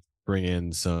we bring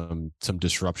in some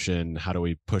disruption? How do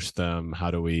we push them? How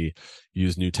do we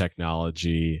use new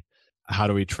technology? How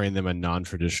do we train them in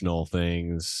non-traditional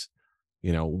things?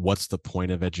 What's the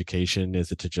point of education?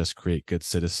 Is it to just create good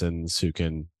citizens who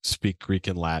can speak Greek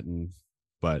and Latin,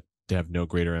 but to have no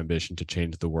greater ambition to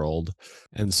change the world?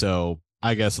 And so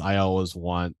I guess I always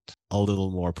want a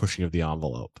little more pushing of the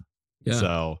envelope. Yeah.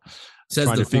 So says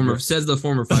the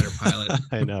former fighter pilot.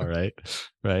 I know, right?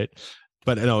 Right.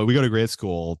 But we go to great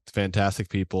school, fantastic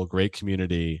people, great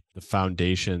community. The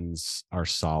foundations are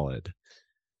solid.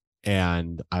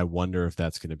 And I wonder if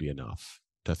that's going to be enough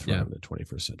to thrive in the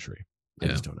 21st century. I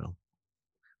just don't know.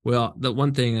 Well, the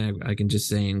one thing I can just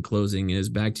say in closing is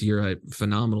back to your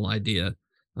phenomenal idea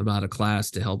about a class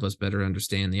to help us better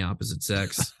understand the opposite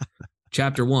sex.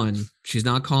 Chapter 1, she's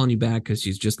not calling you back because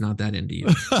she's just not that into you.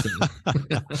 So.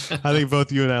 I think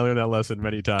both you and I learned that lesson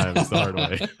many times the hard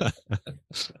way.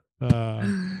 All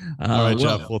right,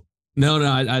 Geoff. No,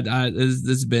 this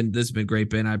has been great,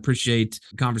 Ben. I appreciate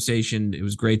the conversation. It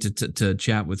was great to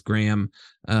chat with Graham.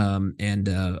 And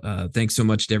thanks so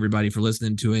much to everybody for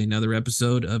listening to another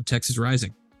episode of Texas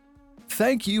Rising.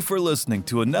 Thank you for listening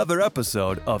to another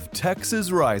episode of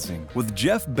Texas Rising with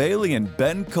Geoff Bailey and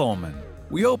Ben Coleman.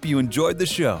 We hope you enjoyed the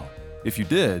show. If you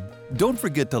did, don't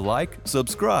forget to like,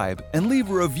 subscribe, and leave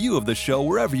a review of the show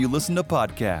wherever you listen to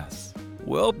podcasts.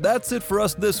 Well, that's it for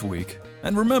us this week.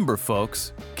 And remember,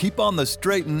 folks, keep on the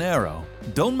straight and narrow,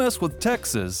 don't mess with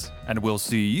Texas, and we'll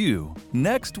see you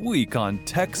next week on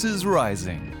Texas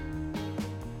Rising.